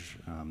large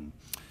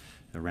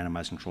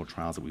randomized controlled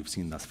trials that we've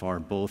seen thus far,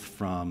 both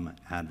from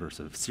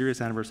serious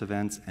adverse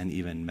events and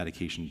even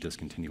medication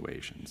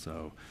discontinuation.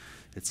 So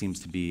it seems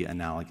to be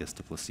analogous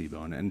to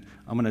placebo. And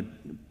I'm going to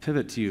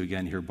pivot to you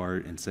again here,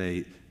 Bart, and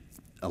say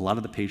a lot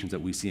of the patients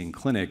that we see in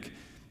clinic,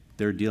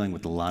 they're dealing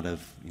with a lot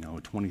of,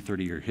 20,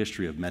 30-year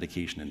history of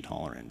medication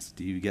intolerance.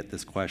 Do you get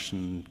this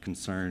question,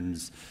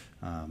 concerns,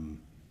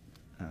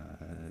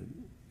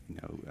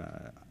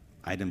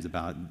 items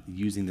about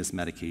using this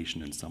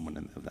medication in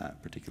someone of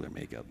that particular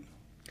makeup?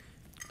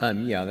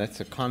 Yeah,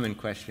 that's a common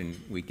question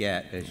we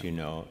get, as you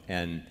know.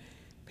 And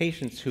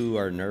patients who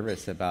are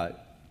nervous about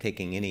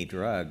taking any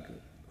drug,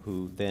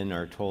 who then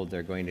are told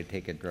they're going to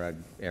take a drug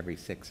every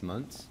 6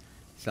 months,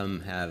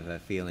 some have a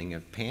feeling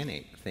of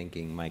panic,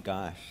 thinking, my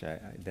gosh,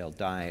 they'll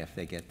die if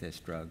they get this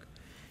drug.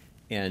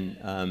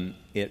 And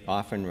it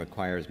often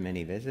requires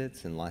many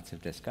visits and lots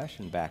of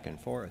discussion back and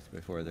forth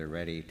before they're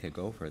ready to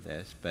go for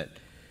this. But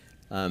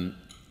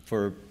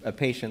for a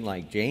patient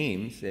like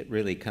James, it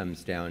really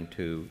comes down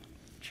to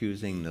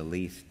choosing the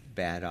least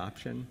bad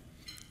option.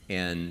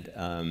 And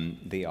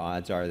the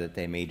odds are that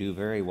they may do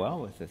very well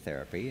with the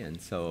therapy.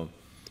 And so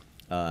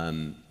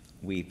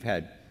we've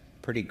had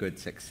pretty good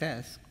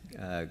success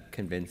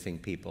convincing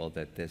people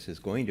that this is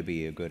going to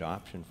be a good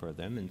option for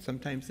them, and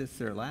sometimes it's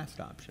their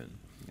last option.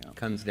 Yeah. It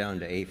comes down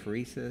to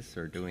apheresis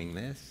or doing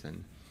this,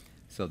 and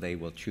so they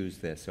will choose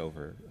this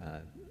over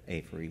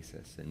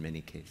apheresis in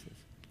many cases.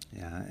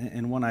 Yeah,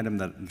 and one item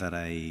that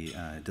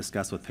I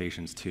discuss with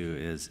patients too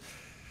is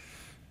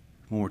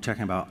when we're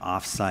talking about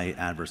off-site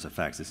adverse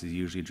effects, this is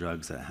usually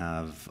drugs that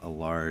have a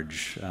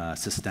large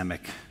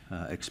systemic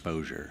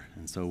exposure.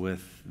 And so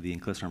with the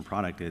inclisiran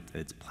product,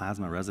 its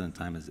plasma residence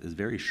time is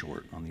very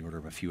short, on the order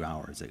of a few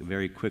hours. It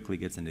very quickly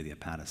gets into the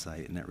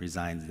hepatocyte, and it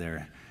resides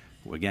there,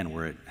 again,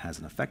 where it has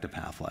an effective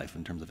half-life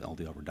in terms of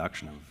LDL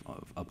reduction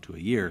of up to a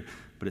year,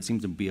 but it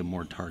seems to be a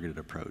more targeted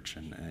approach.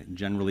 And I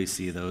generally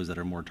see those that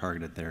are more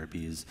targeted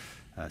therapies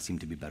seem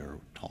to be better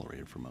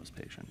tolerated for most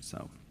patients.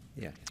 So.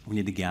 Yeah, we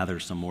need to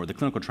gather some more. The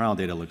clinical trial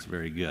data looks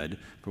very good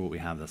for what we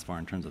have thus far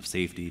in terms of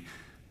safety,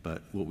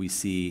 but what we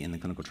see in the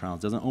clinical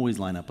trials doesn't always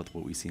line up with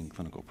what we see in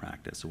clinical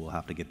practice, so we'll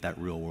have to get that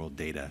real-world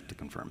data to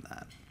confirm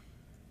that.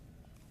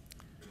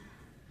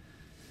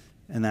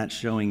 And that's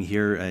showing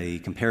here a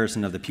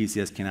comparison of the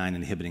PCSK9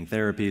 inhibiting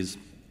therapies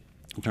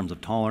in terms of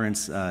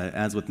tolerance.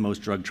 As with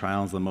most drug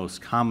trials, the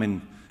most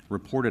common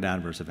reported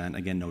adverse event,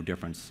 again, no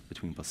difference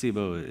between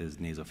placebo, is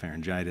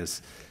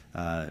nasopharyngitis.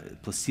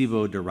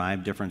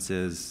 Placebo-derived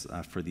differences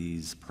for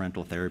these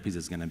parental therapies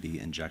is going to be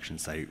injection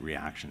site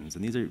reactions.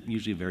 And these are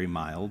usually very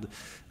mild,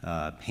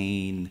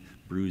 pain,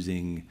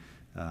 bruising,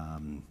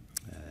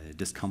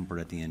 discomfort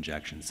at the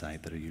injection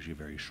site that are usually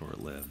very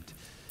short-lived.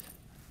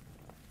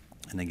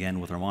 And again,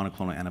 with our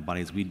monoclonal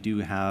antibodies, we do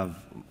have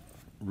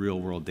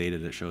real-world data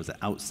that shows that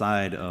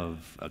outside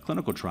of a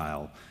clinical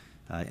trial,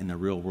 in the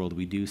real world,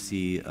 we do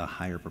see a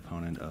higher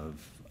proponent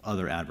of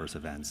other adverse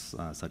events,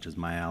 such as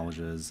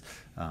myalgias,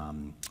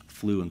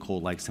 flu and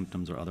cold-like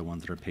symptoms are other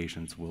ones that our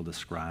patients will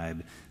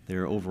describe.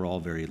 They're overall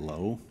very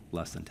low,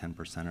 less than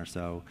 10% or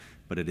so,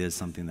 but it is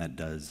something that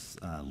does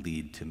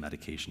lead to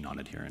medication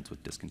non-adherence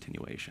with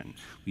discontinuation.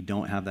 We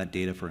don't have that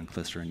data for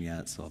inclisiran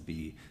yet, so I'll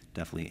be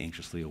definitely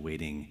anxiously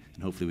awaiting,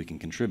 and hopefully we can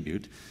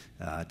contribute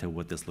to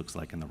what this looks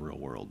like in the real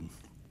world.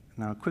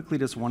 Now, quickly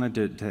just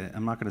wanted to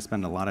I'm not going to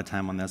spend a lot of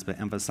time on this, but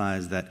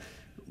emphasize that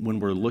when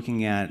we're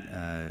looking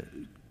at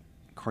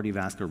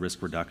cardiovascular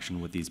risk reduction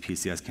with these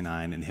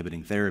PCSK9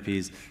 inhibiting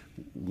therapies,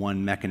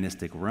 one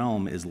mechanistic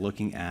realm is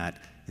looking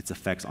at its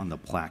effects on the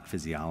plaque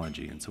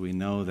physiology. And so we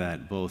know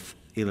that both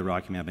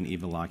alirocumab and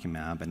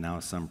evolocumab, and now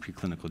some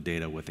preclinical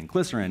data with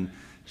inclisiran,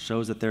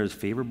 shows that there's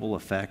favorable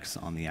effects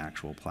on the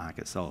actual plaque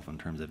itself in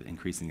terms of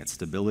increasing its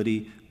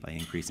stability by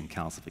increasing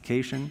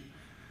calcification,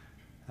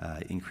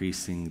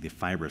 increasing the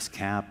fibrous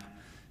cap,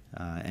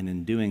 and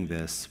in doing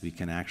this, we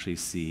can actually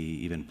see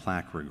even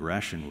plaque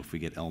regression if we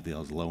get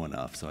LDLs low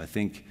enough. So I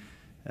think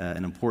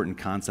an important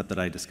concept that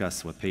I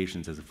discuss with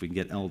patients is if we can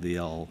get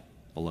LDL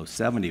below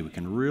 70, we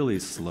can really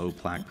slow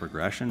plaque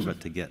progression, but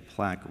to get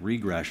plaque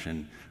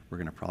regression, we're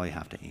going to probably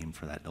have to aim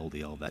for that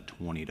LDL, that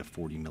 20 to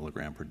 40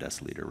 milligram per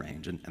deciliter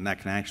range, and that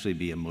can actually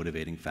be a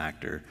motivating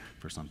factor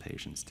for some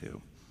patients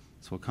too.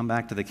 So we'll come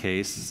back to the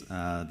case.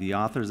 The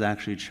authors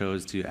actually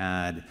chose to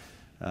add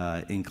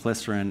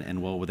inclisiran,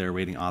 and while they were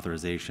waiting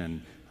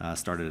authorization,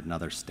 started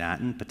another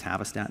statin,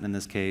 pitavastatin in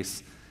this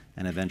case,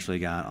 and eventually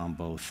got on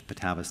both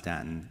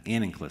pitavastatin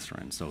and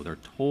inclisiran. So their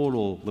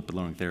total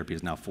lipid-lowering therapy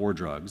is now 4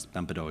 drugs: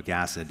 bempedoic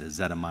acid,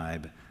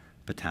 ezetimibe,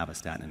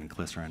 pitavastatin, and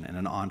inclisiran, and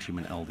an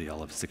on-treatment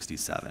LDL of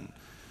 67.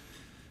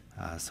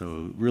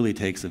 So it really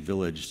takes a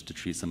village to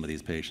treat some of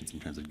these patients in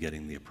terms of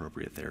getting the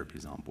appropriate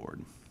therapies on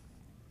board.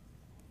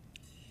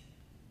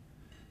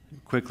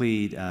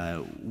 Quickly,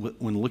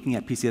 when looking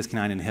at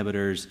PCSK9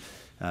 inhibitors,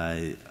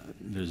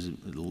 there's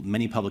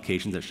many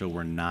publications that show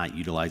we're not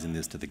utilizing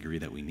this to the degree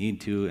that we need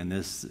to, and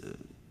this,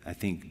 I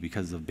think,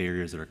 because of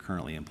barriers that are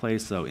currently in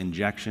place. So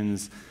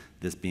injections,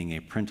 this being a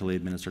parenterally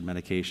administered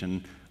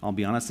medication, I'll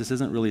be honest, this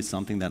isn't really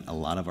something that a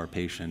lot of our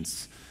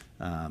patients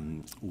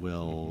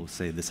will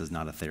say, this is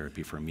not a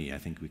therapy for me. I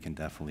think we can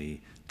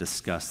definitely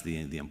discuss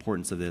the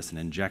importance of this. An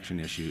injection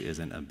issue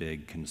isn't a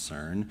big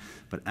concern,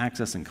 but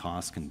access and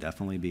cost can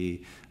definitely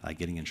be.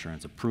 Getting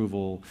insurance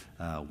approval,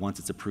 once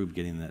it's approved,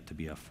 getting that to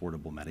be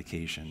affordable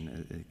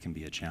medication, it can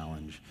be a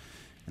challenge.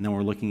 And then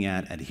we're looking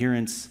at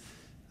adherence.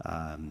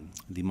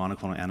 The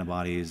monoclonal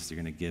antibodies,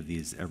 you're going to give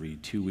these every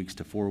 2 weeks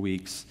to 4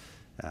 weeks.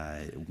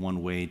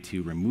 One way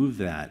to remove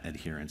that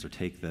adherence or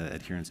take the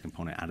adherence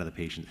component out of the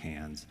patient's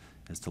hands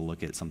is to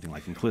look at something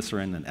like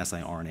inclisiran, an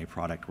siRNA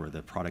product where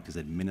the product is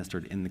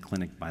administered in the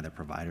clinic by the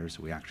provider,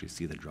 so we actually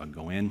see the drug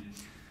go in.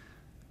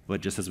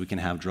 But just as we can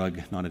have drug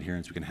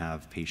non-adherence, we can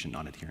have patient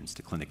non-adherence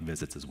to clinic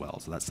visits as well.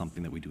 So that's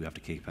something that we do have to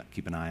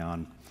keep an eye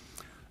on.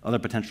 Other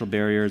potential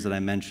barriers that I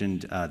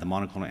mentioned, the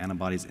monoclonal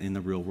antibodies in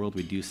the real world,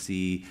 we do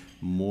see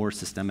more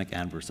systemic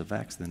adverse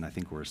effects than I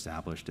think were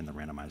established in the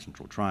randomized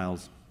controlled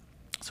trials.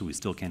 So we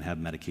still can have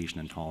medication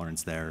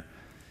intolerance there.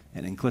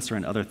 And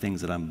inclisiran, other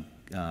things that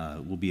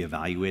we'll be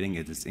evaluating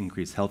is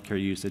increased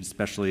healthcare usage,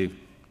 especially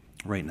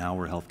right now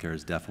where healthcare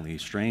is definitely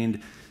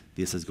strained.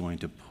 This is going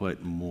to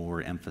put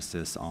more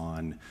emphasis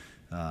on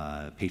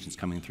patients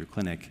coming through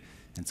clinic,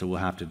 and so we'll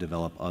have to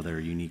develop other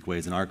unique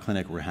ways. In our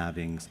clinic, we're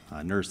having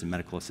nurse and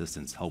medical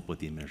assistants help with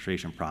the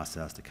administration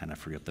process to kind of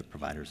free up the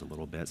providers a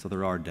little bit. So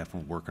there are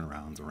definitely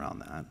workarounds around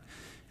that,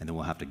 and then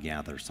we'll have to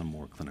gather some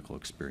more clinical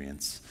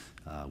experience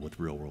with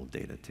real-world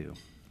data too.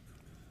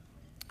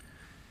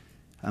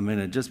 I'm going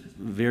to just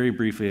very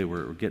briefly,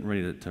 we're getting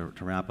ready to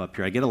wrap up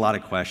here. I get a lot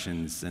of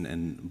questions,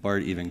 and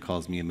Bart even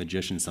calls me a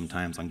magician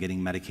sometimes on getting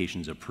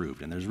medications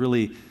approved. And there's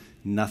really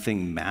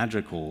nothing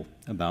magical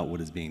about what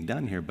is being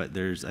done here, but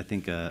there's, I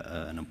think,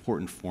 an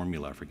important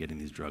formula for getting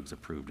these drugs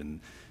approved. And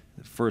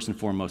first and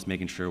foremost,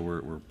 making sure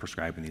we're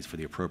prescribing these for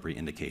the appropriate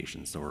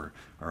indications. So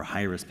our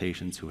high-risk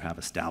patients who have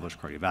established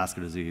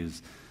cardiovascular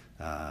disease,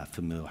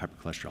 familial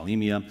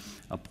hypercholesterolemia,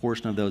 a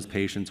portion of those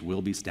patients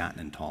will be statin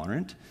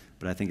intolerant,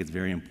 but I think it's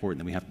very important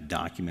that we have to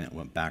document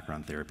what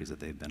background therapies that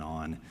they've been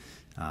on.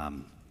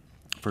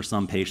 For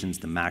some patients,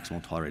 the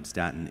maximal tolerated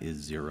statin is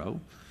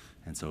 0.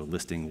 And so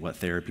listing what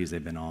therapies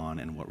they've been on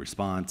and what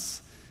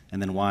response,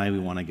 and then why we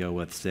want to go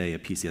with, say, a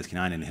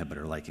PCSK9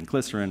 inhibitor like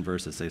inclisiran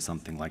versus, say,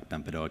 something like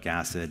bempedoic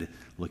acid,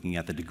 looking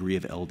at the degree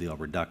of LDL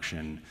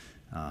reduction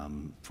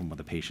from what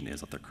the patient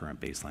is at their current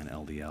baseline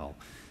LDL.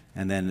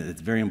 And then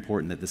it's very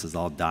important that this is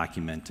all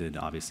documented,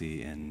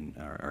 obviously, in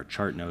our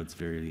chart notes,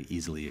 very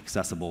easily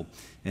accessible.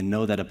 And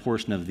know that a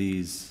portion of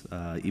these,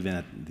 even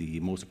at the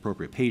most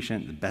appropriate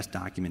patient, the best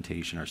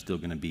documentation are still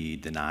going to be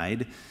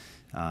denied.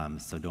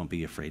 So don't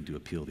be afraid to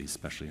appeal these,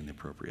 especially in the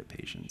appropriate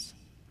patients.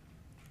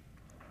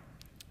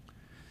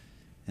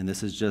 And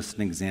this is just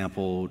an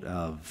example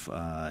of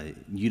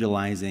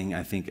utilizing,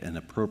 I think, an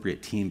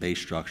appropriate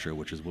team-based structure,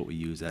 which is what we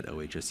use at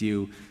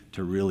OHSU,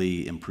 to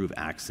really improve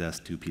access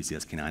to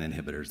PCSK9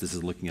 inhibitors. This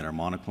is looking at our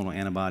monoclonal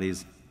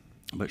antibodies,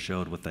 but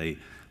showed with a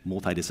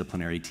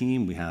multidisciplinary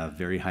team, we have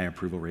very high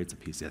approval rates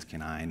of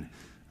PCSK9,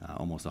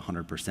 almost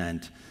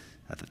 100%.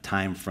 At the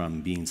time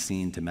from being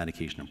seen to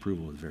medication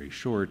approval is very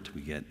short.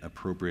 We get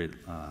appropriate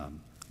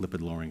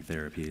lipid-lowering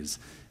therapies,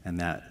 and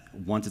that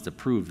once it's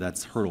approved,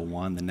 that's hurdle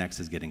one. The next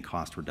is getting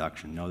cost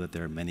reduction. Know that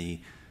there are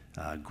many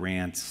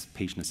grants,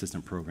 patient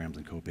assistance programs,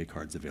 and copay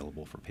cards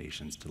available for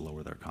patients to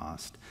lower their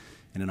cost.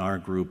 And in our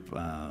group,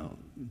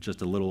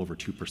 just a little over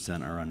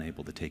 2% are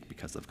unable to take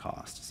because of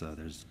cost. So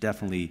there's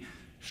definitely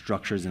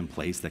structures in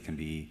place that can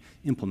be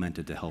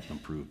implemented to help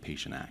improve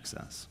patient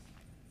access.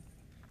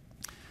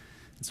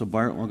 So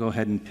Bart, we'll go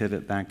ahead and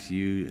pivot back to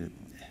you.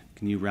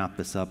 Can you wrap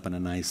this up in a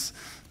nice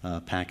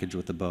package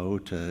with a bow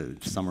to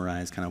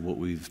summarize kind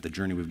of the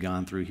journey we've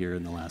gone through here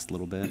in the last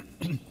little bit?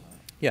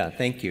 Yeah,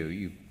 thank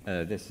you.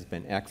 This has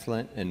been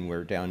excellent, and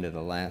we're down to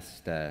the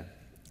last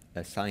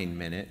assigned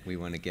minute. We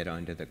want to get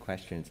on to the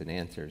questions and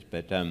answers,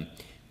 but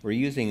we're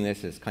using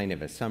this as kind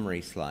of a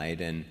summary slide.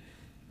 And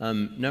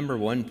number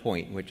one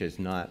point, which is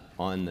not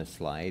on the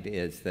slide,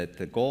 is that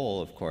the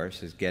goal, of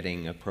course, is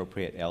getting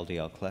appropriate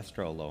LDL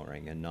cholesterol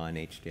lowering and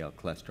non-HDL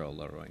cholesterol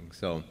lowering.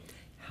 So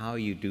how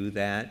you do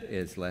that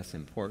is less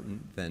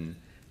important than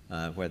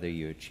whether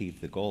you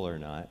achieve the goal or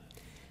not.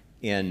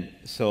 And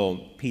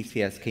so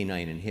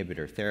PCSK9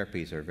 inhibitor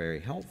therapies are very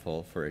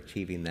helpful for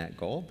achieving that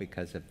goal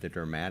because of the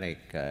dramatic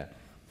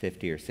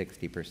 50 or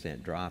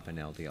 60% drop in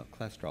LDL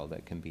cholesterol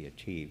that can be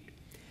achieved.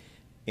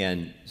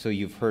 And so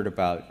you've heard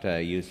about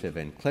use of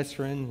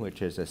inclisiran,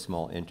 which is a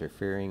small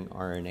interfering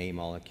RNA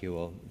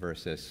molecule,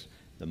 versus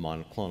the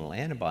monoclonal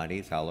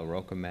antibodies,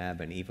 alirocumab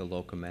and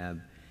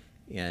evolocumab.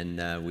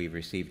 And we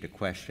received a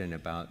question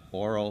about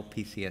oral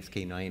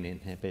PCSK9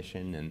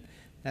 inhibition, and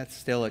that's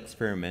still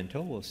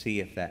experimental. We'll see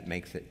if that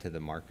makes it to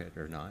the market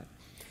or not.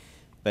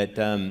 But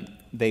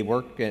they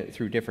work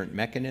through different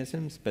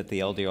mechanisms, but the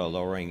LDL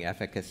lowering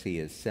efficacy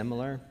is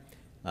similar.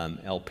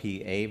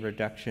 LPA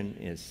reduction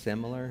is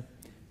similar.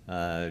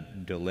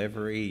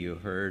 Delivery, you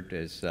heard,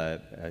 is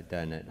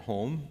done at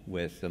home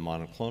with the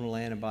monoclonal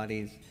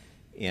antibodies,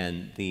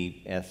 and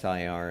the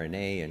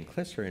siRNA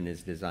inclisiran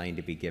is designed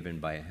to be given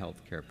by a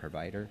healthcare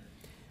provider.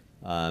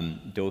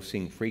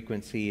 Dosing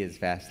frequency is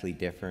vastly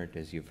different,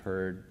 as you've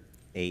heard.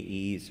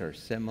 AEs are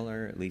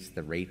similar, at least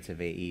the rates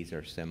of AEs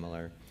are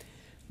similar.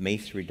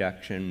 MACE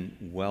reduction,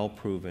 well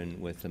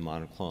proven with the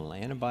monoclonal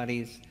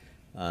antibodies,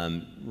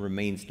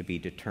 remains to be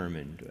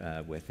determined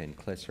with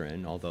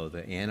inclisiran, although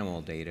the animal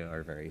data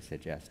are very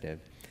suggestive.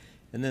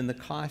 And then the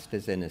cost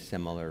is in a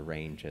similar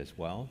range as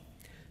well.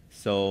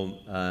 So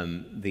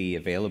the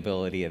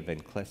availability of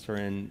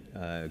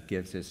inclisiran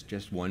gives us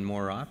just one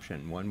more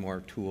option, one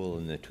more tool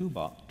in the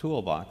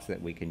toolbox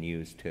that we can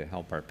use to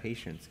help our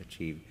patients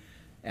achieve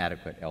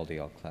adequate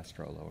LDL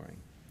cholesterol lowering.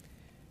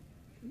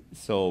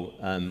 So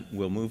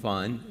we'll move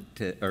on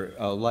to, or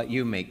I'll let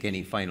you make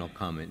any final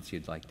comments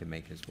you'd like to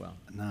make as well.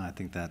 No, I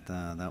think that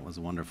that was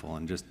wonderful.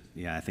 And just,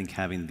 yeah, I think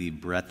having the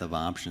breadth of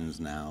options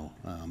now,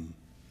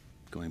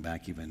 going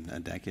back even a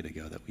decade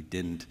ago that we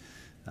didn't,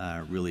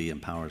 really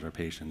empowers our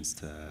patients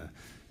to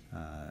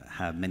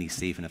have many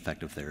safe and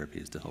effective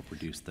therapies to help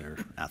reduce their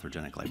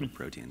atherogenic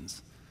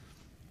lipoproteins.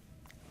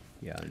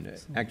 Yeah, and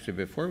actually,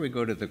 before we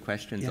go to the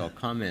questions, I'll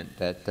comment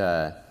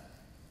that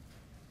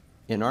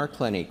in our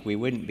clinic, we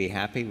wouldn't be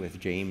happy with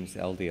James'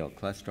 LDL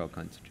cholesterol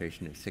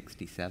concentration at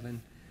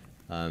 67.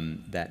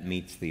 That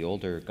meets the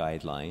older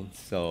guidelines,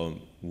 so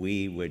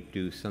we would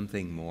do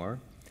something more,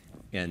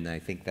 and I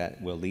think that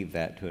we'll leave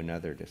that to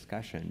another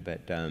discussion,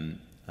 but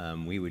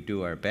we would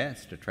do our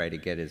best to try to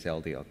get his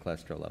LDL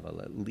cholesterol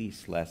level at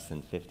least less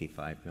than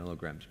 55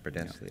 milligrams per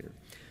deciliter.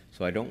 Yeah.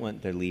 So I don't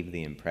want to leave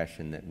the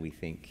impression that we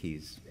think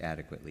he's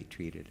adequately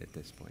treated at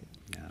this point.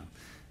 Yeah.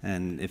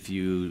 And if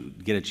you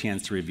get a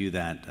chance to review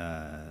that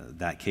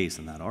that case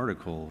in that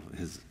article,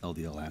 his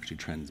LDL actually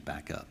trends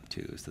back up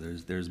too. So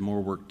there's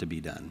more work to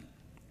be done.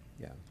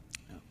 Yeah.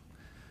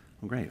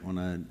 Well, great. Want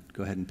to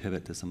go ahead and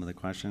pivot to some of the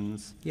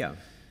questions? Yeah.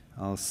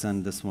 I'll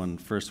send this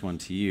first one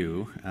to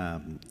you.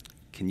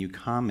 Can you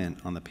comment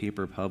on the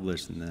paper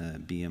published in the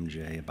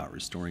BMJ about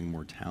restoring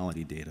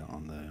mortality data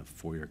on the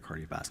Fourier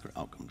cardiovascular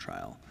outcome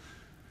trial?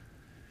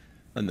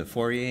 On the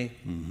Fourier?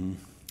 Mm-hmm.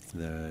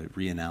 The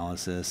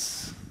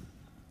reanalysis.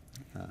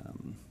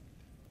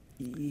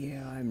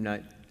 Yeah, I'm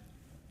not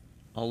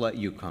I'll let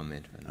you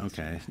comment on this.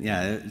 Okay.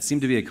 Yeah, it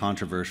seemed to be a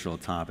controversial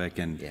topic,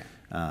 and Yeah.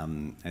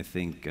 I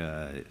think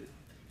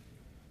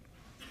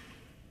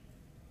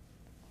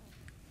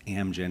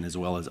Amgen, as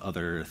well as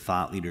other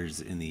thought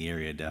leaders in the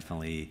area,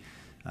 definitely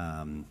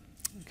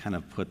kind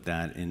of put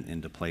that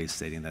into place,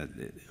 stating that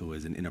it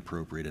was an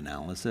inappropriate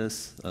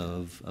analysis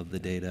of the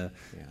data,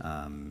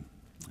 Yeah.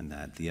 and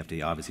that the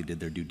FDA obviously did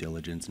their due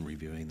diligence in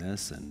reviewing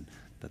this, and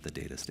that the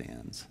data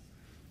stands.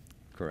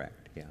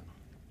 Correct, yeah.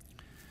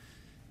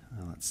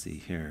 Let's see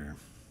here.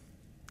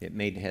 It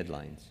made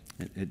headlines.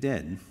 It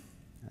did.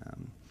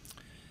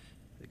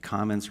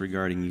 Comments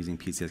regarding using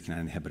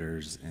PCSK9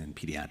 inhibitors in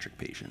pediatric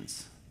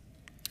patients.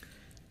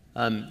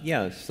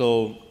 Yeah,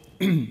 so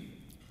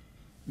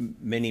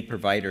many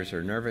providers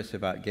are nervous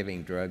about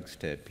giving drugs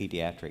to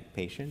pediatric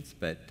patients,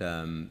 but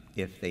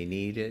if they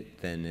need it,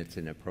 then it's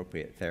an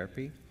appropriate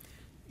therapy.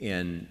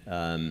 And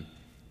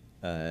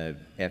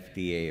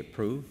FDA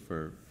approved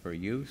for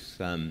use.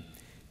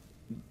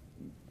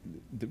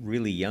 The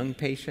really young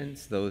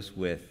patients, those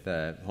with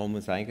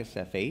homozygous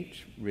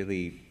FH,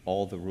 really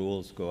all the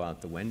rules go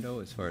out the window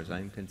as far as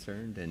I'm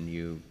concerned. And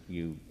you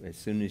as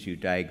soon as you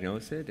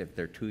diagnose it, if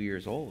they're 2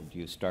 years old,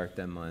 you start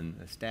them on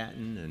a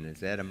statin and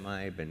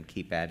ezetimibe and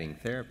keep adding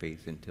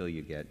therapies until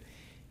you get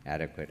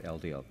adequate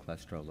LDL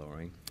cholesterol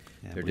lowering.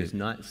 Yeah, there does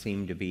not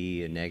seem to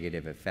be a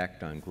negative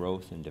effect on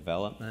growth and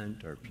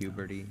development or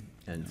puberty,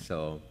 and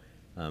so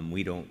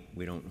we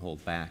don't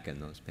hold back in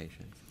those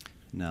patients.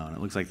 No, and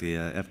it looks like the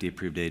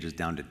FDA-approved age is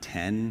down to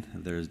 10.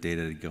 There's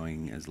data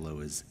going as low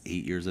as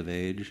 8 years of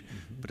age.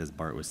 But as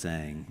Bart was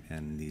saying,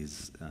 in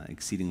these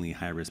exceedingly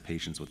high-risk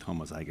patients with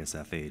homozygous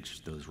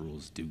FH, those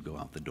rules do go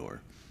out the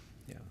door.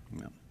 Yeah.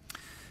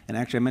 And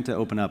actually, I meant to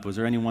open up. Was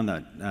there anyone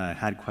that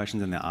had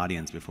questions in the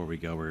audience before we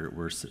go?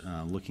 We're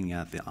looking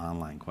at the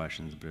online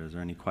questions, but is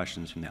there any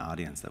questions from the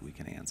audience that we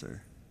can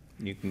answer?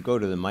 You can go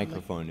to the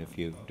microphone if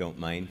you don't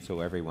mind,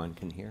 so everyone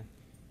can hear.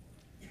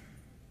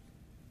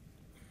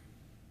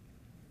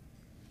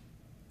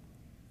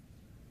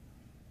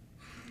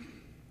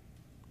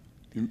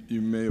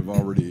 You may have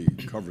already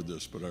covered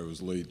this, but I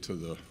was late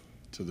to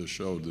the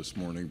show this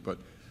morning. But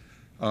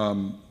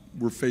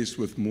we're faced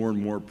with more and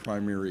more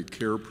primary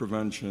care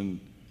prevention,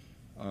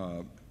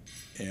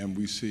 and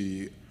we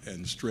see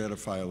and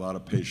stratify a lot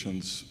of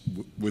patients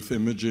with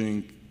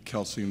imaging,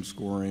 calcium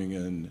scoring,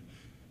 and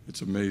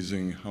it's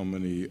amazing how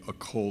many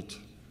occult,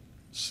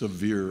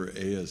 severe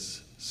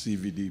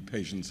ASCVD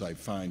patients I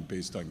find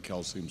based on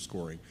calcium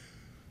scoring.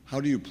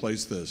 How do you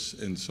place this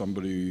in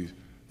somebody?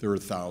 There are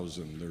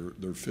 1,000,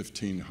 there are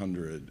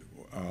 1,500.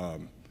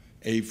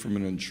 From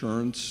an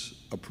insurance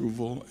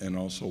approval, and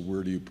also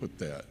where do you put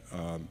that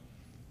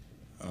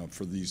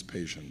for these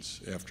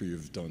patients after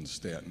you've done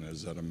statin,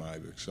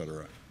 ezetimibe, et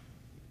cetera?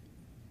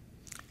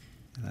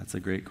 That's a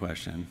great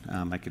question.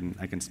 I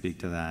can speak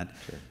to that.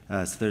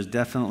 Sure. So there's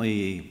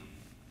definitely,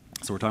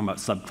 so we're talking about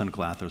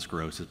subclinical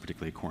atherosclerosis,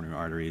 particularly coronary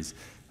arteries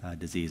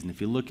disease. And if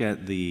you look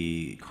at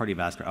the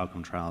cardiovascular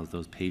outcome trials,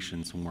 those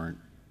patients weren't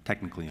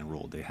technically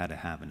enrolled. They had to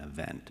have an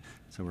event.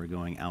 So we're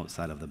going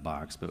outside of the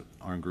box, but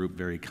our group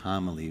very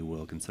commonly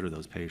will consider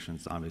those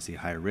patients obviously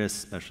high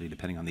risk, especially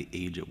depending on the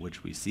age at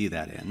which we see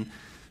that in,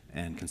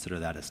 and consider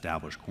that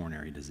established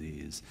coronary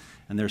disease.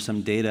 And there's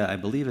some data, I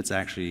believe it's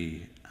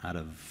actually out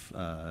of,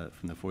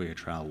 from the FOIA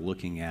trial,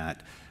 looking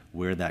at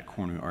where that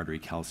coronary artery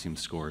calcium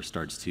score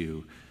starts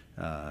to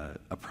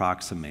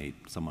approximate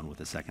someone with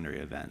a secondary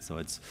event. So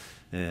it's,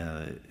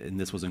 and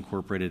this was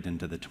incorporated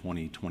into the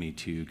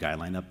 2022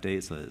 guideline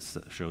update, so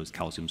it shows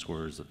calcium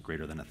scores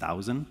greater than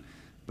 1,000.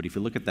 But if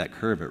you look at that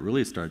curve, it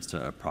really starts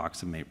to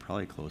approximate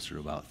probably closer to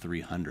about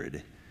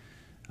 300.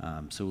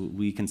 So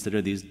we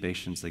consider these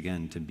patients,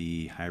 again, to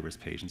be high-risk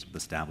patients with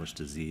established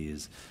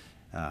disease,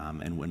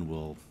 and when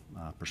we'll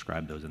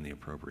prescribe those in the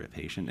appropriate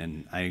patient.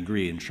 And I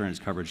agree, insurance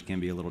coverage can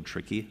be a little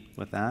tricky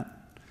with that,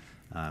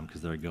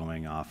 because they're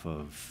going off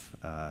of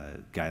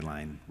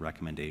guideline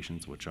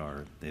recommendations, which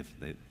are they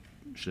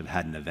should have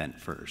had an event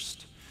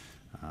first.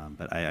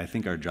 But I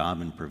think our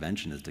job in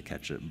prevention is to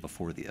catch it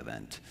before the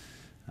event.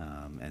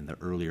 And the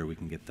earlier we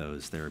can get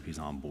those therapies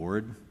on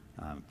board,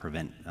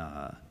 prevent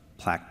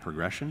plaque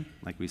progression.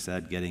 Like we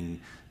said, getting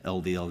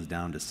LDLs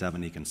down to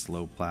 70 can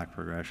slow plaque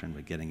progression,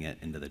 but getting it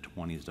into the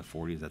 20s to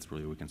 40s, that's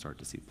really where we can start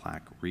to see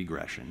plaque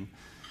regression,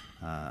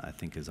 I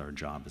think is our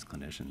job as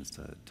clinicians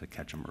to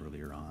catch them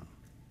earlier on.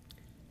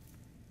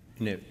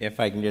 And if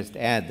I can just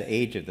add, the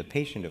age of the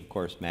patient, of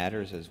course,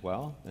 matters as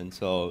well. And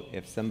so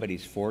if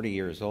somebody's 40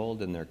 years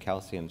old and their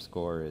calcium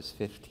score is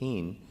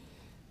 15,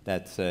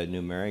 that's a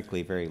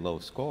numerically very low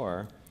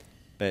score,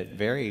 but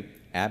very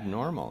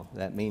abnormal.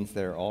 That means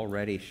they're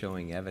already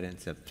showing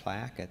evidence of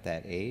plaque at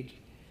that age.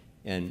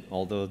 And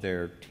although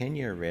their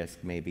 10-year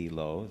risk may be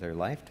low, their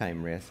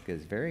lifetime risk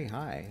is very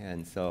high.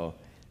 And so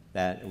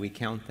that we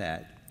count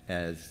that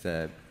as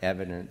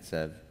evidence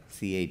of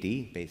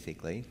CAD,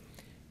 basically.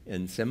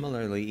 And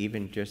similarly,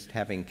 even just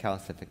having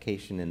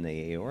calcification in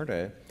the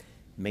aorta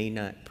may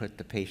not put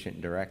the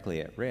patient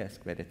directly at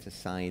risk, but it's a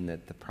sign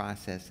that the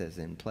process is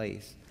in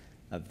place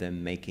of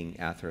them making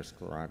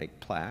atherosclerotic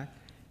plaque.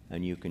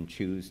 and you can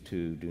choose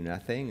to do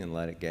nothing and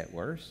let it get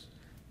worse,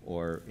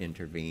 or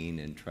intervene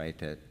and try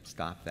to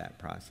stop that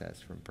process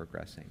from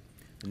progressing.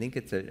 I think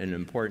it's an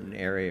important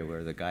area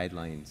where the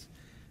guidelines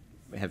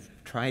have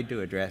tried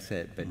to address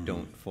it, but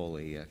don't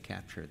fully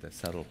capture the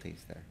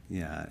subtleties there.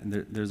 Yeah, and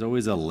there's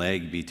always a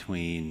lag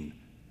between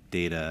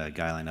data,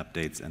 guideline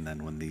updates, and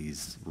then when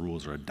these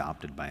rules are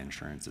adopted by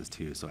insurances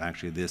too. So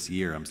actually this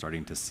year, I'm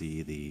starting to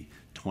see the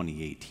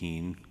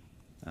 2018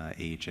 AHA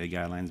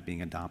guidelines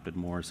being adopted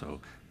more. So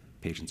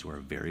patients who are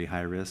very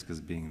high risk as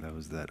being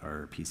those that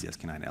are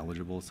PCSK9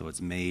 eligible. So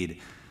it's made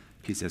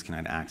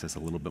PCSK9 access a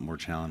little bit more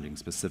challenging,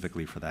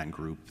 specifically for that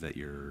group that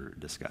you're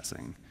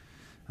discussing.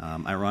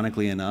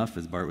 Ironically enough,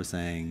 as Bart was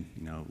saying,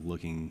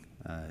 looking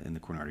in the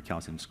coronary artery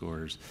calcium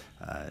scores,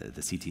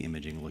 the CT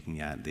imaging looking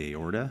at the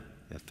aorta,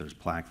 if there's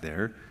plaque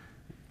there,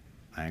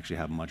 I actually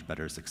have much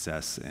better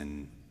success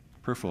in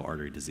peripheral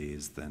artery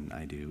disease than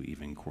I do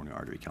even coronary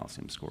artery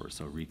calcium scores.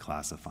 So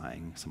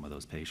reclassifying some of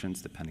those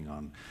patients, depending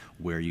on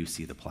where you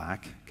see the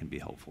plaque, can be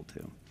helpful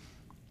too.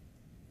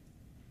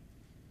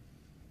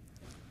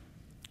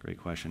 Great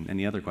question.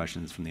 Any other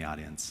questions from the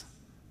audience?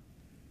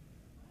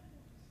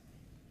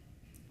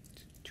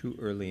 Too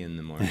early in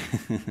the morning.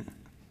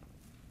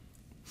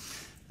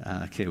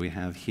 Okay, we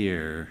have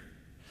here,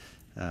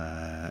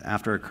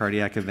 after a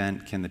cardiac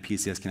event, can the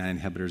PCSK9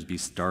 inhibitors be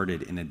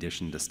started in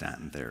addition to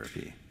statin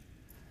therapy?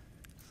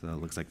 So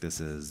it looks like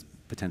this is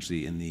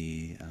potentially in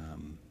the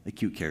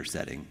acute care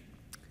setting.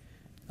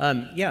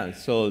 Yeah,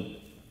 so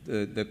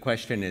the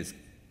question is,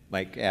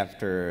 like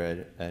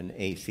after an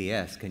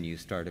ACS, can you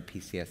start a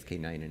PCSK9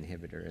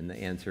 inhibitor? And the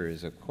answer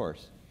is, of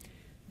course.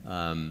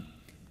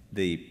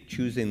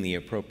 Choosing the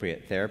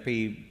appropriate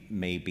therapy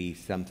may be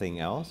something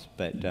else,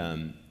 but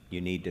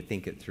you need to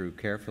think it through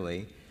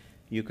carefully.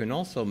 You can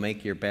also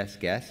make your best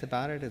guess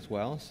about it as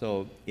well.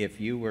 So if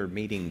you were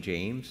meeting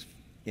James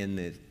in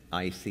the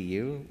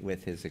ICU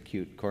with his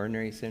acute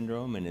coronary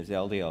syndrome and his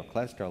LDL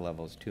cholesterol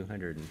level is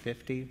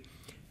 250,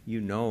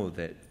 you know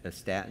that a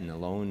statin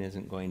alone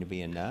isn't going to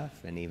be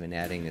enough, and even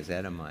adding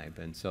ezetimibe.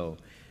 And so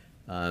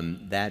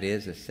that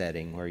is a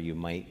setting where you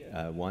might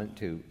want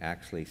to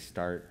actually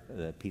start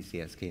the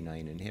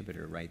PCSK9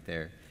 inhibitor right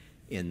there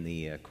in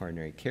the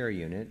coronary care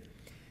unit.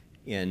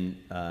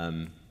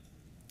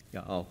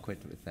 Yeah, I'll quit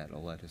with that.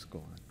 I'll let us go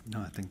on. No,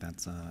 I think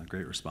that's a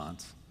great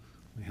response.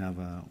 We have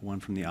one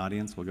from the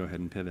audience. We'll go ahead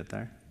and pivot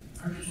there.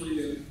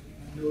 Actually,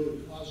 a note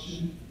of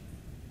caution.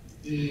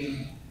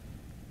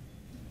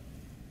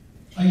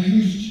 I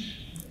used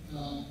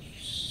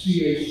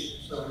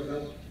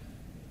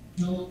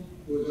help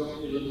with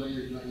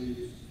alcohol-related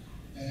diabetes,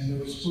 and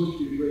it was supposed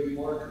to be a great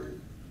marker.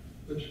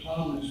 But the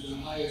problem is the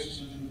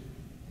highest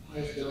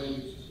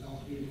values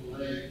of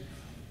Lp(a)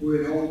 were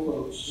in old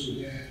folks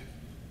who had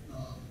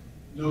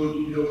no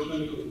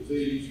clinical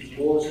disease,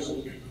 the lowest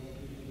level of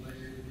Lp(a were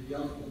the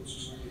young folks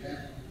who already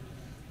had it.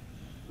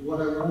 What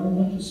I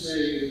want to say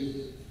is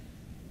that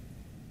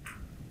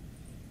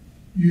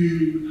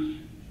you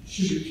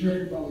should be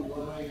careful about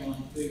relying on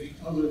things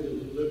other than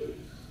the lipid.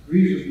 The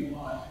reason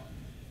why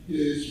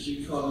is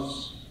because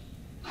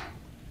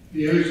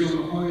the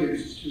Arizona Heart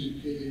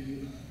Institute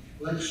gave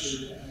a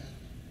lecture at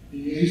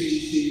the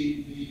ACC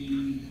meeting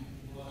in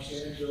Los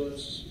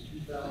Angeles in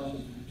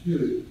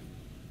 2002,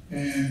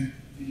 and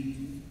the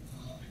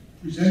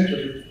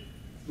presenter,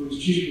 who was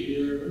chief of the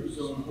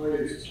Arizona Heart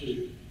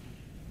Institute,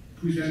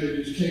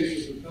 presented his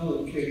case of a fellow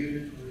who came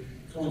in for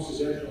a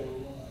coincidental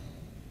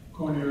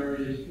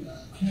coronary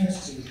CAT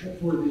scan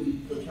for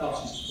the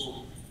calcium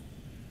score.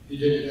 He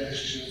did it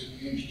actually as an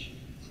angel.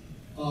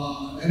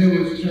 And it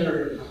was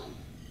terribly high.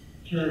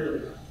 So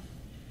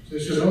they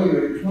said, oh,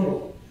 you're in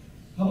trouble.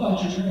 How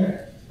about your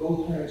parents?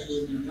 Both parents were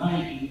in their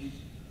 90s.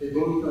 They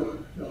both got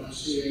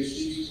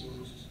CAC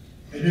scores.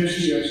 And their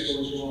CAC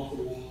scores were off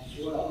the wall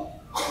as well.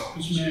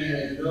 This man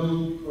had no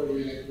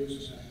cardiac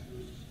risk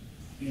factors.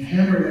 And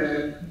hammered at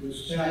it with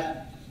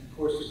statins. And of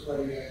course, the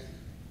cardiac,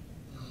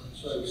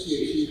 the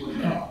CAC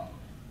went up.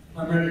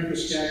 Primarily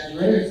because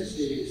statins raised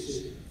the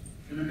CAC.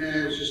 And the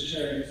man was just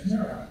tearing his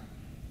hair out.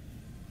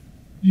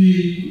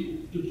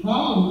 The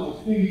problem,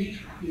 I think,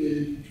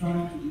 in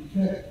trying to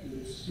detect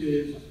this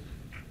is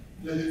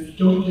that you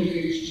don't take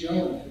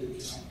HDL into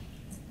account.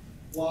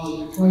 While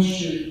the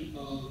question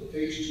of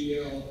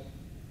HDL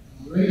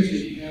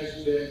raising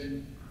has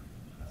been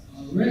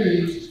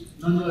raised,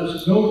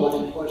 nonetheless,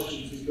 nobody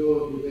questions the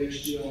ability of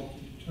HDL to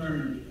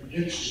determine the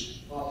prediction of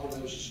the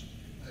population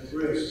at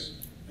risk.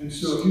 And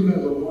so if you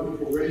have a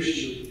wonderful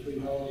ratio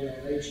between LDL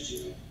and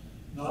HDL,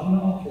 not in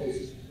all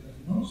cases, but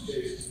in most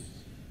cases,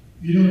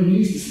 you don't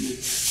need to do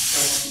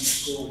calcium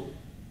scoring.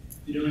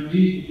 You don't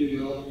need to do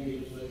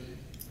LDL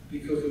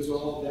because it's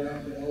all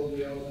down to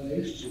LDL and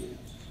HDL.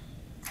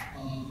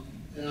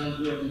 And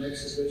I'm doing an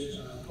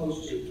exhibition,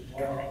 poster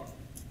tomorrow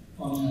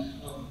on that.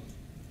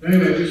 But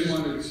anyway, I just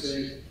wanted to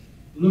say,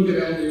 look at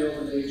LDL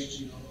and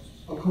HDL.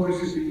 Of course,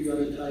 if you've got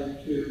a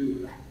type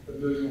 2,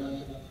 familial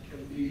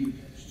hyperlipidemia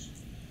patient,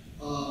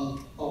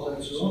 all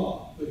bets are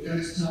off. But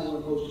that's not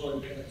where most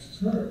heart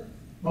attacks occur.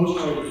 Most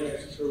heart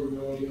attacks occur with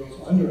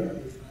LDLs under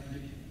 190.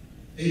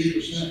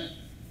 80%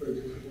 for the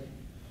good one.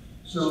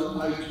 So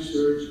I just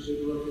urge you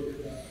to look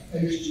at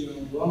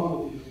HDL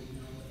raw material,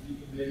 and you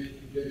can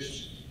make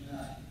predictions from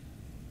that.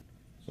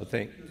 Well,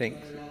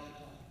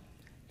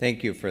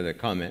 thank you for the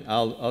comment.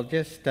 I'll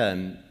just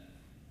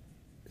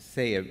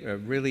say a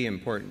really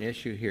important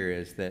issue here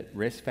is that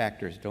risk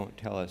factors don't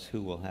tell us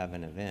who will have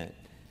an event.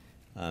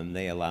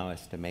 They allow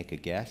us to make a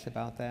guess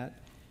about that.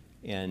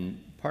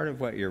 And part of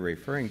what you're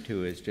referring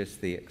to is just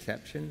the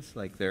exceptions.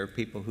 Like there are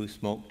people who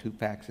smoke 2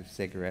 packs of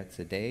cigarettes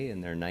a day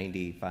and they're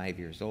 95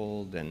 years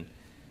old and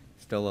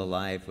still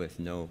alive with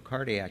no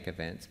cardiac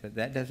events, but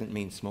that doesn't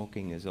mean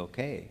smoking is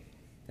okay.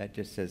 That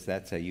just says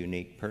that's a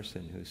unique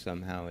person who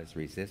somehow is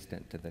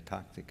resistant to the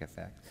toxic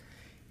effects.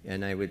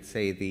 And I would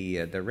say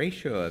the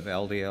ratio of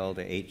LDL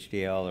to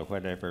HDL or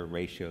whatever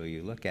ratio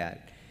you look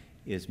at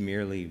is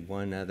merely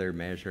one other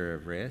measure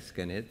of risk,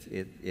 and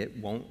it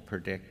won't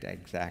predict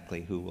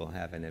exactly who will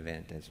have an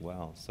event as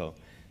well. So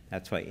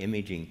that's why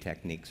imaging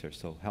techniques are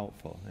so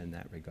helpful in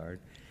that regard.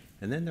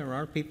 And then there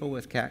are people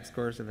with CAC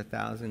scores of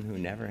 1,000 who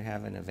never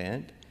have an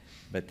event,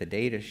 but the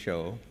data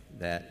show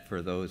that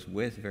for those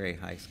with very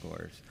high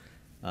scores,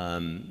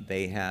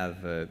 they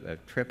have a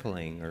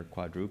tripling or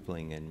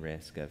quadrupling in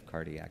risk of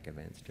cardiac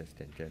events just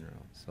in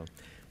general. So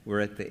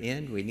we're at the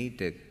end. We need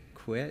to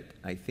quit.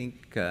 I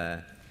think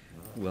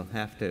we'll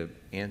have to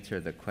answer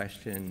the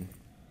question.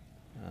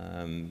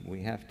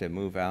 We have to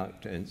move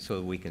out and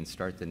so we can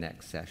start the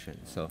next session.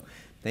 So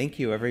thank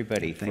you,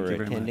 everybody, for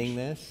attending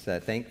this.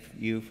 Thank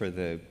you for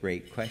the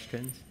great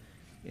questions.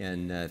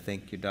 And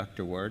thank you,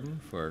 Dr. Warden,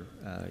 for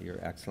your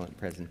excellent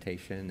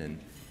presentation. And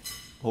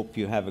hope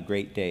you have a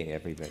great day,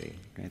 everybody.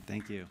 Great,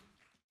 thank you.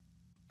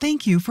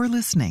 Thank you for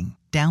listening.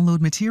 Download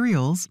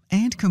materials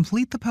and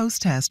complete the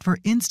post test for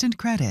instant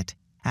credit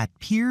at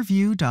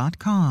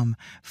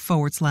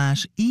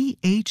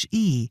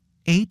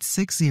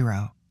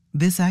peerview.com/EHE860.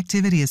 This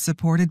activity is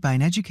supported by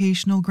an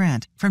educational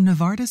grant from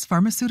Novartis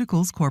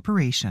Pharmaceuticals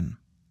Corporation.